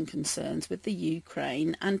extortion concerns with the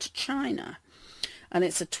Ukraine and China. And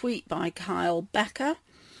it's a tweet by Kyle Becker,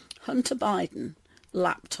 Hunter Biden,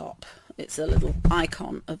 laptop. It's a little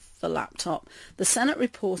icon of the laptop. The Senate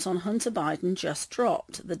report on Hunter Biden just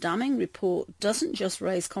dropped. The damning report doesn't just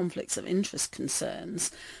raise conflicts of interest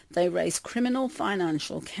concerns. They raise criminal,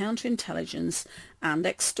 financial, counterintelligence and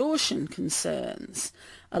extortion concerns.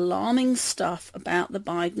 Alarming stuff about the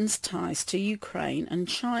Biden's ties to Ukraine and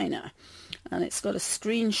China. and it's got a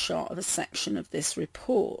screenshot of a section of this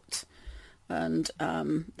report, and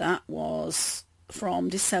that was from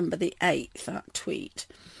December the 8th, that tweet.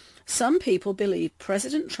 Some people believe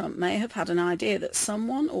President Trump may have had an idea that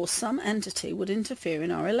someone or some entity would interfere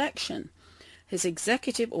in our election. His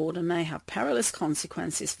executive order may have perilous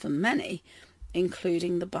consequences for many,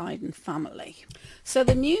 including the Biden family. So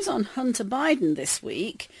the news on Hunter Biden this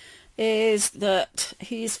week is that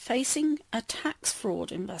he's facing a tax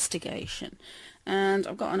fraud investigation. And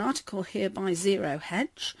I've got an article here by Zero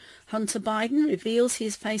Hedge. Hunter Biden reveals he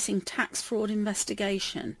is facing tax fraud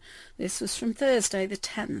investigation. This was from Thursday the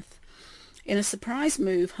 10th. In a surprise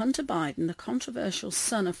move, Hunter Biden, the controversial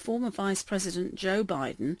son of former Vice President Joe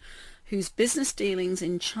Biden, whose business dealings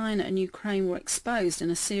in China and Ukraine were exposed in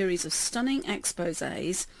a series of stunning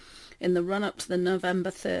exposés in the run-up to the November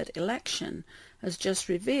 3rd election, has just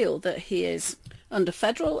revealed that he is under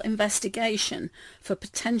federal investigation for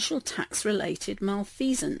potential tax-related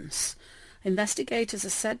malfeasance. Investigators are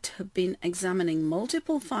said to have been examining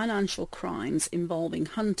multiple financial crimes involving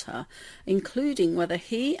Hunter, including whether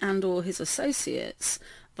he and or his associates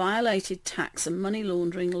violated tax and money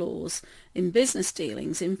laundering laws in business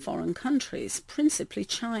dealings in foreign countries, principally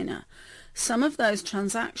China. Some of those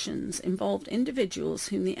transactions involved individuals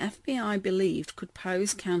whom the FBI believed could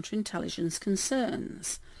pose counterintelligence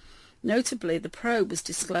concerns. Notably, the probe was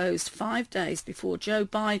disclosed 5 days before Joe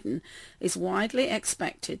Biden is widely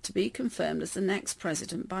expected to be confirmed as the next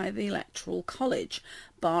president by the Electoral College,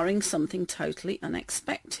 barring something totally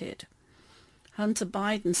unexpected. Hunter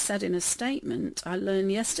Biden said in a statement, "I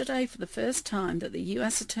learned yesterday for the first time that the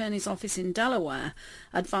U.S. Attorney's Office in Delaware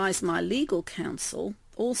advised my legal counsel,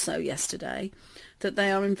 also yesterday, that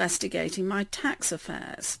they are investigating my tax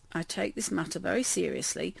affairs. I take this matter very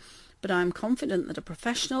seriously, but I am confident that a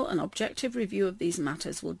professional and objective review of these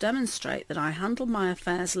matters will demonstrate that I handled my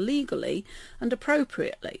affairs legally and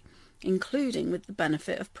appropriately, including with the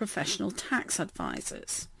benefit of professional tax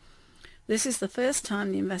advisors." This is the first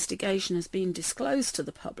time the investigation has been disclosed to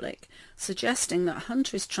the public, suggesting that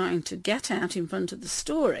Hunter is trying to get out in front of the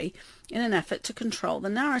story in an effort to control the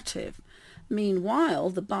narrative.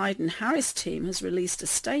 Meanwhile, the Biden-Harris team has released a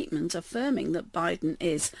statement affirming that Biden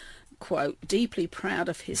is, quote, "deeply proud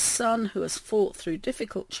of his son who has fought through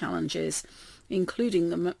difficult challenges,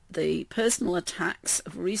 including the personal attacks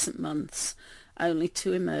of recent months, only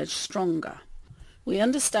to emerge stronger." We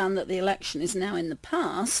understand that the election is now in the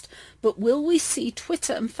past, but will we see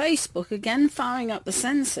Twitter and Facebook again firing up the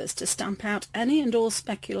censors to stamp out any and all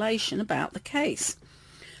speculation about the case?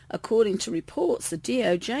 According to reports, the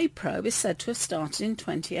DOJ probe is said to have started in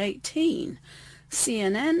 2018.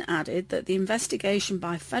 CNN added that the investigation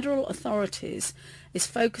by federal authorities is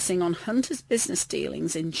focusing on Hunter's business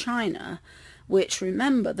dealings in China, which,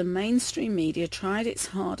 remember, the mainstream media tried its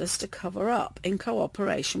hardest to cover up in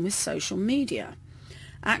cooperation with social media.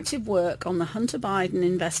 Active work on the Hunter Biden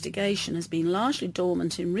investigation has been largely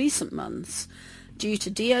dormant in recent months due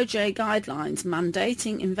to DOJ guidelines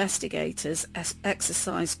mandating investigators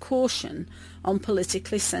exercise caution on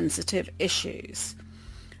politically sensitive issues.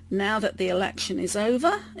 Now that the election is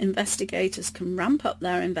over, investigators can ramp up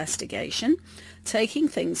their investigation, taking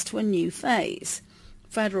things to a new phase.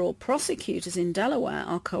 Federal prosecutors in Delaware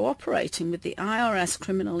are cooperating with the IRS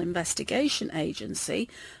Criminal Investigation Agency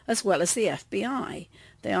as well as the FBI.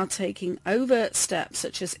 They are taking overt steps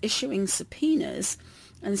such as issuing subpoenas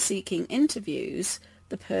and seeking interviews,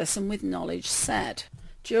 the person with knowledge said.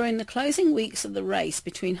 During the closing weeks of the race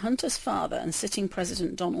between Hunter's father and sitting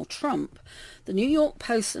President Donald Trump, the New York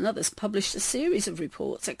Post and others published a series of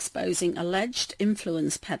reports exposing alleged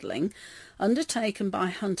influence peddling undertaken by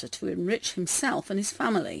Hunter to enrich himself and his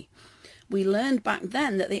family. We learned back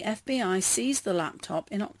then that the FBI seized the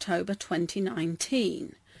laptop in October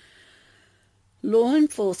 2019. Law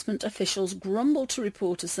enforcement officials grumbled to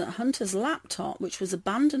reporters that Hunter's laptop, which was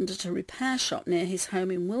abandoned at a repair shop near his home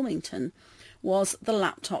in Wilmington, was the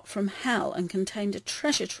laptop from hell and contained a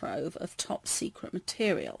treasure trove of top-secret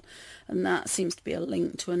material. And that seems to be a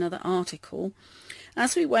link to another article.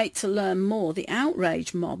 As we wait to learn more, the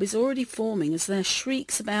outrage mob is already forming as their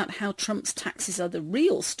shrieks about how Trump's taxes are the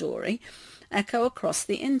real story echo across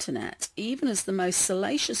the internet, even as the most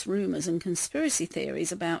salacious rumours and conspiracy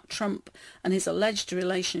theories about Trump and his alleged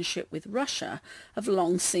relationship with Russia have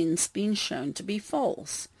long since been shown to be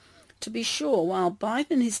false. To be sure, while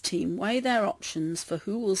Biden and his team weigh their options for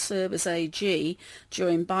who will serve as AG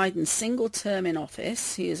during Biden's single term in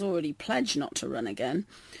office, he has already pledged not to run again,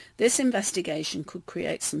 this investigation could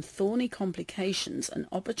create some thorny complications and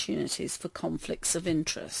opportunities for conflicts of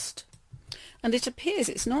interest. And it appears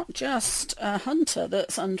it's not just Hunter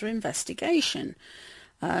that's under investigation.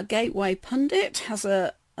 Gateway Pundit has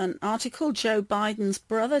an article, Joe Biden's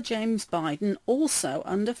brother James Biden also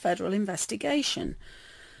under federal investigation.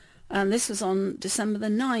 And this was on December the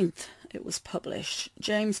 9th. It was published.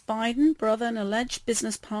 James Biden, brother and alleged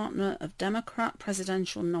business partner of Democrat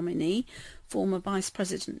presidential nominee, former Vice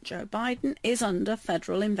President Joe Biden, is under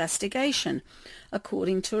federal investigation,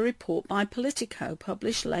 according to a report by Politico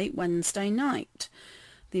published late Wednesday night.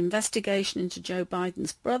 The investigation into Joe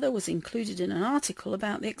Biden's brother was included in an article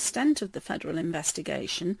about the extent of the federal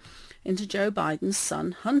investigation into Joe Biden's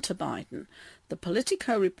son, Hunter Biden. The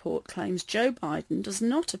Politico report claims Joe Biden does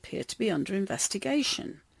not appear to be under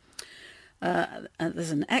investigation. There's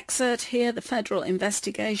an excerpt here. The federal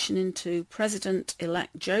investigation into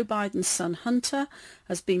President-elect Joe Biden's son Hunter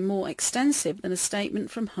has been more extensive than a statement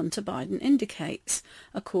from Hunter Biden indicates,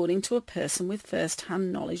 according to a person with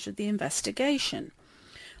first-hand knowledge of the investigation.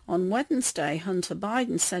 On Wednesday, Hunter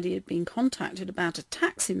Biden said he had been contacted about a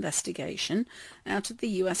tax investigation out of the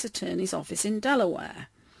U.S. Attorney's Office in Delaware.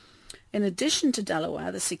 In addition to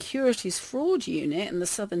Delaware, the Securities Fraud Unit in the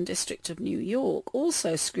Southern District of New York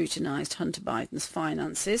also scrutinized Hunter Biden's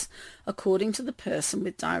finances, according to the person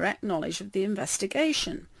with direct knowledge of the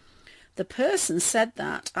investigation. The person said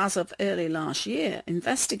that, as of early last year,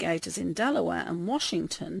 investigators in Delaware and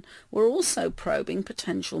Washington were also probing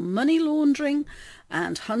potential money laundering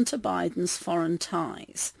and Hunter Biden's foreign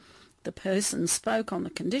ties. The person spoke on the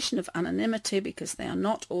condition of anonymity because they are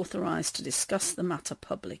not authorized to discuss the matter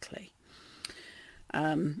publicly.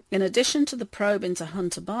 In addition to the probe into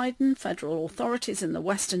Hunter Biden, federal authorities in the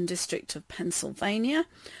Western District of Pennsylvania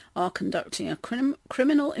are conducting a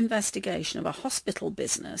criminal investigation of a hospital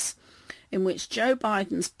business in which Joe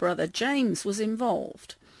Biden's brother James was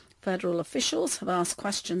involved. Federal officials have asked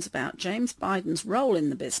questions about James Biden's role in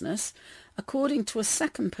the business, according to a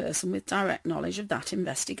second person with direct knowledge of that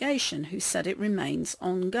investigation, who said it remains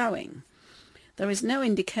ongoing. There is no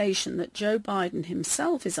indication that Joe Biden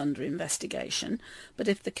himself is under investigation, but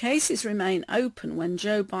if the cases remain open when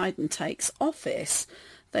Joe Biden takes office,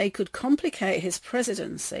 they could complicate his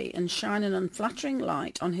presidency and shine an unflattering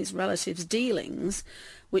light on his relatives' dealings,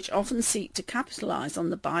 which often seek to capitalize on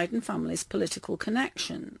the Biden family's political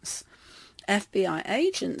connections. FBI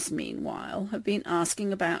agents, meanwhile, have been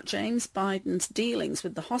asking about James Biden's dealings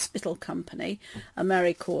with the hospital company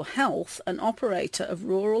AmeriCorps Health, an operator of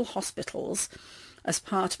rural hospitals, as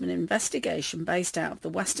part of an investigation based out of the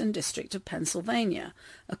Western District of Pennsylvania,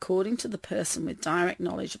 according to the person with direct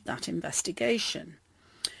knowledge of that investigation.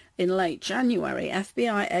 In late January,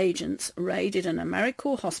 FBI agents raided an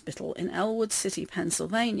AmeriCorps hospital in Elwood City,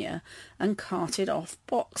 Pennsylvania, and carted off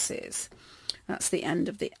boxes. That's the end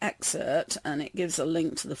of the excerpt, and it gives a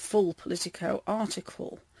link to the full Politico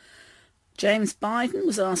article. James Biden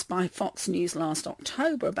was asked by Fox News last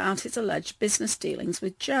October about his alleged business dealings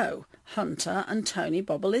with Joe, Hunter, and Tony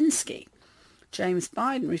Bobulinski. James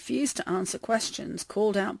Biden refused to answer questions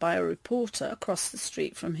called out by a reporter across the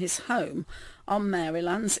street from his home on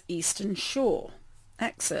Maryland's Eastern Shore.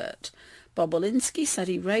 Excerpt. Bobulinski said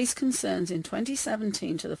he raised concerns in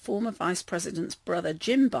 2017 to the former vice president's brother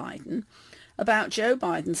Jim Biden about Joe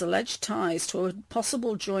Biden's alleged ties to a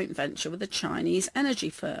possible joint venture with a Chinese energy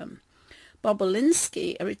firm.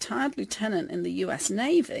 Bobulinski, a retired lieutenant in the U.S.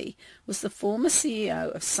 Navy, was the former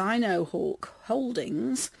CEO of Sino-Hawk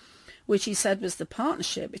Holdings, which he said was the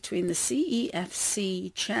partnership between the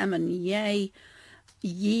CEFC chairman Yi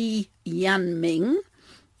Yanming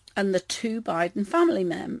and the two Biden family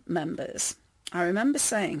members. I remember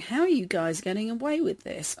saying, "How are you guys getting away with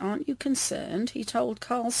this? Aren't you concerned?" he told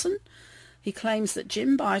Carlson. He claims that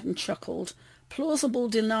Jim Biden chuckled, "Plausible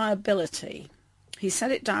deniability." He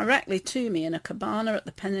said it directly to me in a cabana at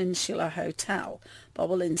the Peninsula Hotel,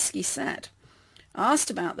 Bobulinski said. Asked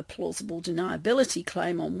about the plausible deniability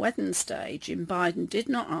claim on Wednesday, Jim Biden did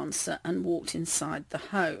not answer and walked inside the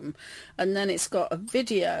home. And then it's got a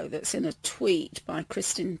video that's in a tweet by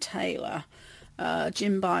Kristen Taylor.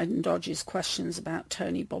 Jim Biden dodges questions about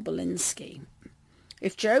Tony Bobulinski.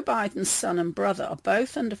 If Joe Biden's son and brother are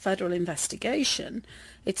both under federal investigation,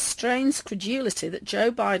 it strains credulity that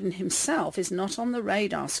Joe Biden himself is not on the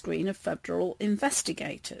radar screen of federal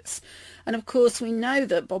investigators. And of course we know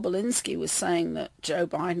that Bobulinski was saying that Joe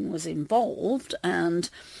Biden was involved, and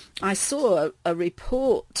I saw a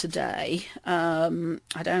report today, I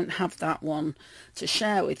don't have that one to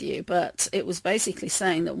share with you, but it was basically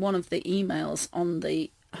saying that one of the emails on the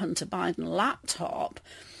Hunter Biden laptop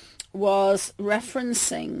was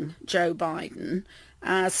referencing Joe Biden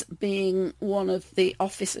as being one of the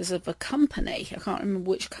officers of a company. I can't remember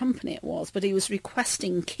which company it was, but he was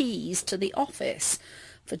requesting keys to the office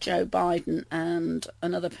for Joe Biden and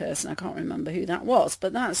another person. I can't remember who that was,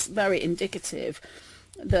 but that's very indicative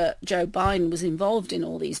that Joe Biden was involved in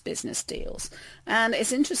all these business deals. And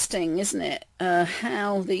it's interesting, isn't it,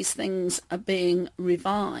 how these things are being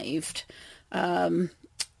revived,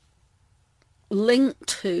 linked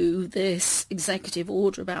to this executive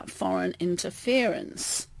order about foreign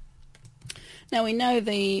interference. Now, we know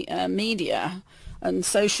the media and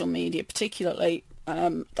social media particularly,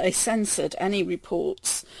 they censored any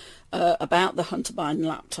reports about the Hunter Biden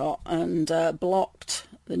laptop and blocked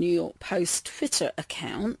the New York Post Twitter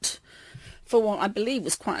account for what I believe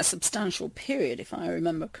was quite a substantial period, if I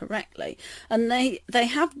remember correctly. And they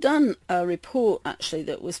have done a report, actually,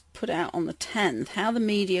 that was put out on the 10th, how the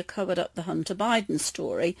media covered up the Hunter Biden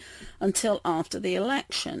story until after the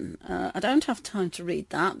election. I don't have time to read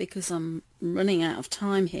that because I'm running out of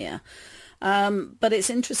time here. But it's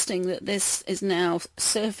interesting that this is now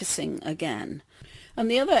surfacing again. And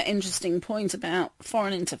the other interesting point about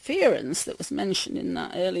foreign interference that was mentioned in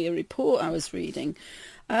that earlier report I was reading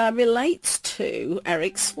relates to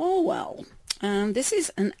Eric Swalwell. And this is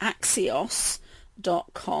an Axios.com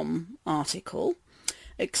article.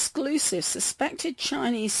 Exclusive: suspected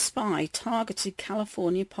Chinese spy targeted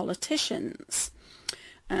California politicians.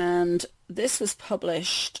 And this was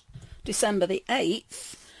published December the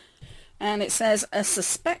 8th. And it says, a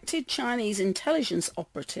suspected Chinese intelligence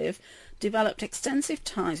operative developed extensive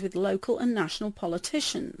ties with local and national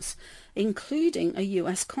politicians, including a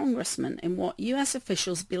US congressman, in what US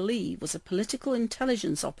officials believe was a political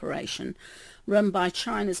intelligence operation run by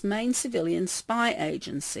China's main civilian spy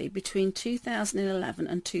agency between 2011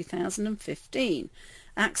 and 2015,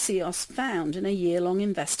 Axios found in a year-long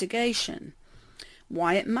investigation.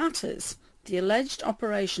 Why it matters. The alleged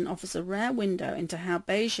operation offers a rare window into how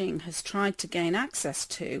Beijing has tried to gain access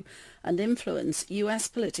to and influence US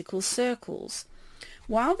political circles.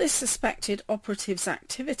 While this suspected operative's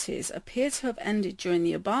activities appear to have ended during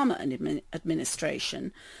the Obama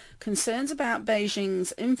administration, concerns about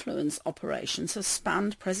Beijing's influence operations have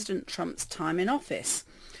spanned President Trump's time in office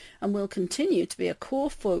and will continue to be a core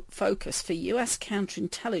focus for US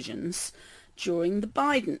counterintelligence during the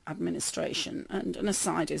Biden administration. And an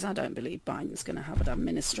aside is, I don't believe Biden's going to have an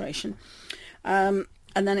administration. And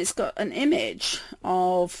then it's got an image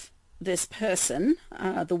of this person,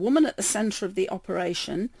 the woman at the center of the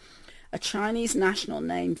operation, a Chinese national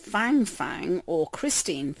named Fang Fang, or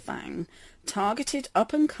Christine Fang, targeted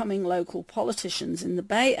up-and-coming local politicians in the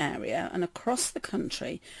Bay Area and across the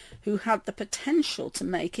country who had the potential to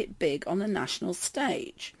make it big on the national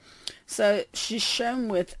stage. So she's shown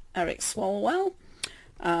with Eric Swalwell,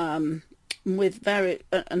 with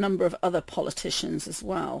a number of other politicians as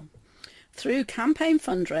well. Through campaign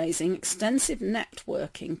fundraising, extensive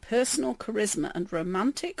networking, personal charisma and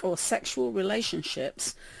romantic or sexual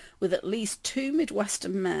relationships with at least 2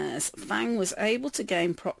 Midwestern mayors, Fang was able to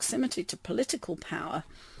gain proximity to political power,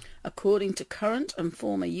 according to current and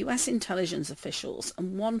former US intelligence officials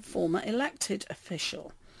and one former elected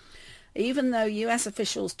official. Even though US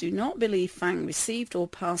officials do not believe Fang received or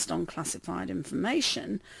passed on classified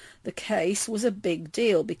information, the case was a big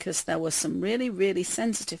deal because there were some really, really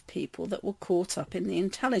sensitive people that were caught up in the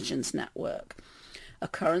intelligence network, a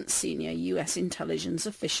current senior US intelligence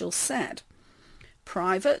official said.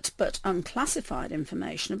 Private but unclassified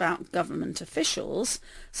information about government officials,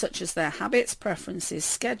 such as their habits, preferences,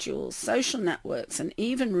 schedules, social networks, and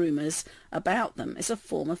even rumours about them, is a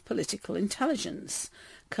form of political intelligence.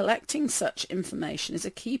 Collecting such information is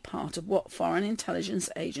a key part of what foreign intelligence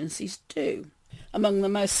agencies do. Among the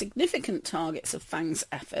most significant targets of Fang's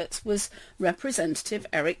efforts was Representative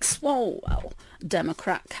Eric Swalwell,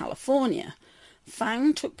 Democrat, California.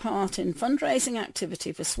 Fang took part in fundraising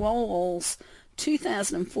activity for Swalwell's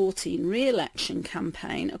 2014 re-election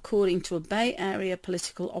campaign, according to a Bay Area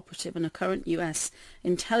political operative and a current US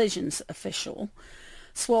intelligence official.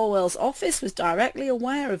 Swalwell's office was directly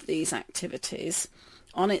aware of these activities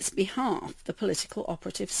on its behalf, the political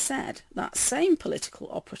operative said. That same political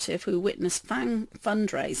operative who witnessed Fang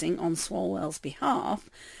fundraising on Swalwell's behalf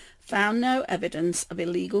found no evidence of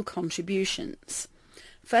illegal contributions.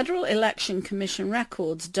 Federal Election Commission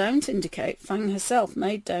records don't indicate Fang herself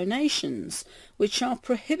made donations, which are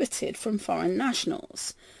prohibited from foreign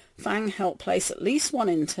nationals. Fang helped place at least one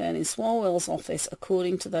intern in Swalwell's office,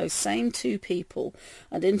 according to those same 2 people,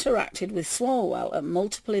 and interacted with Swalwell at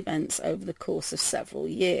multiple events over the course of several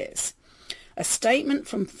years. A statement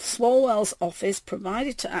from Swalwell's office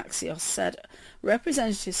provided to Axios said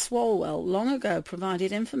Representative Swalwell long ago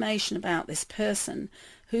provided information about this person,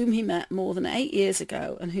 whom he met more than 8 years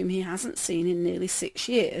ago and whom he hasn't seen in nearly 6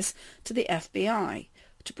 years, to the FBI.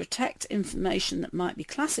 To protect information that might be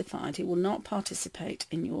classified, he will not participate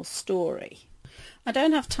in your story. I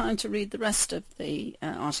don't have time to read the rest of the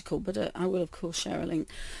article, but I will, of course, share a link.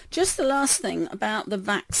 Just the last thing about the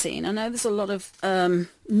vaccine. I know there's a lot of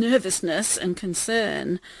nervousness and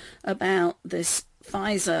concern about this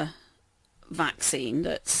Pfizer vaccine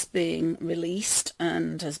that's being released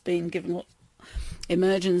and has been given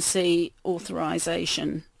emergency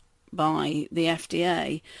authorization by the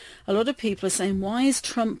FDA. A lot of people are saying, why is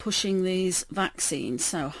Trump pushing these vaccines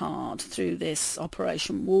so hard through this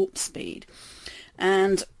Operation Warp Speed?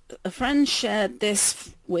 And a friend shared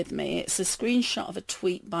this with me. It's a screenshot of a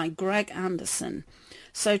tweet by Greg Anderson.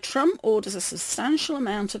 So Trump orders a substantial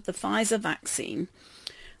amount of the Pfizer vaccine,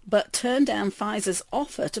 but turned down Pfizer's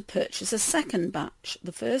offer to purchase a second batch.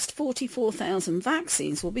 The first 44,000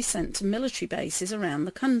 vaccines will be sent to military bases around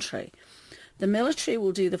the country. The military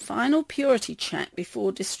will do the final purity check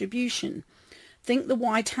before distribution. Think the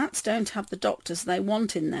White Hats don't have the doctors they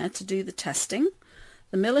want in there to do the testing?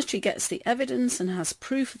 The military gets the evidence and has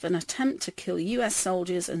proof of an attempt to kill US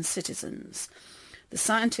soldiers and citizens. The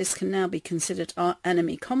scientists can now be considered our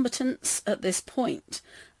enemy combatants at this point.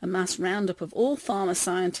 A mass roundup of all pharma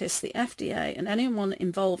scientists, the FDA, and anyone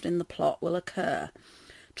involved in the plot will occur.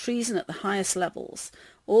 Treason at the highest levels.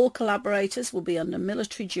 All collaborators will be under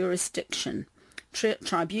military jurisdiction.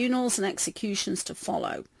 Tribunals and executions to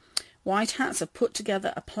follow. White Hats have put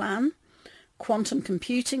together a plan. Quantum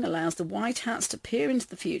computing allows the White Hats to peer into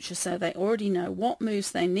the future, so they already know what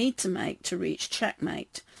moves they need to make to reach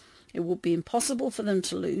checkmate. It will be impossible for them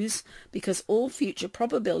to lose because all future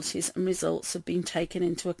probabilities and results have been taken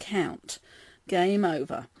into account. Game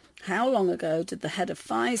over. How long ago did the head of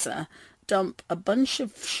Pfizer dump a bunch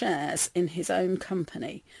of shares in his own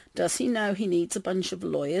company? Does he know he needs a bunch of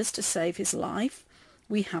lawyers to save his life?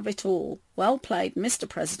 We have it all. Well played, Mr.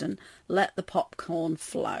 President. Let the popcorn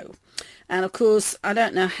flow. And of course, I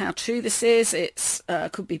don't know how true this is. It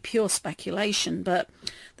could be pure speculation, but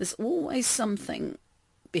there's always something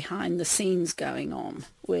behind the scenes going on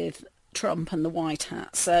with Trump and the White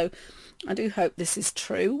Hat. So I do hope this is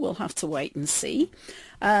true. We'll have to wait and see.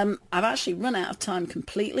 I've actually run out of time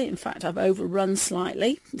completely. In fact, I've overrun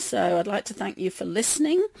slightly. So I'd like to thank you for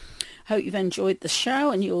listening. Hope you've enjoyed the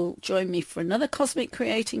show and you'll join me for another Cosmic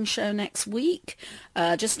Creating show next week.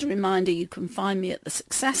 Just a reminder, you can find me at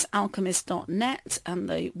thesuccessalchemist.net and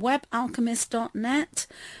the webalchemist.net.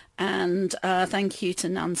 And thank you to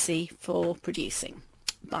Nancy for producing.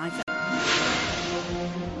 Bye.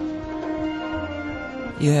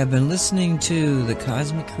 You have been listening to the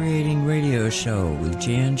Cosmic Creating Radio Show with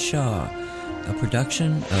Jan Shaw, a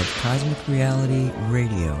production of Cosmic Reality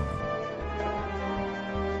Radio.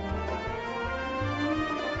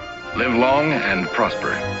 Live long and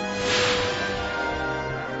prosper.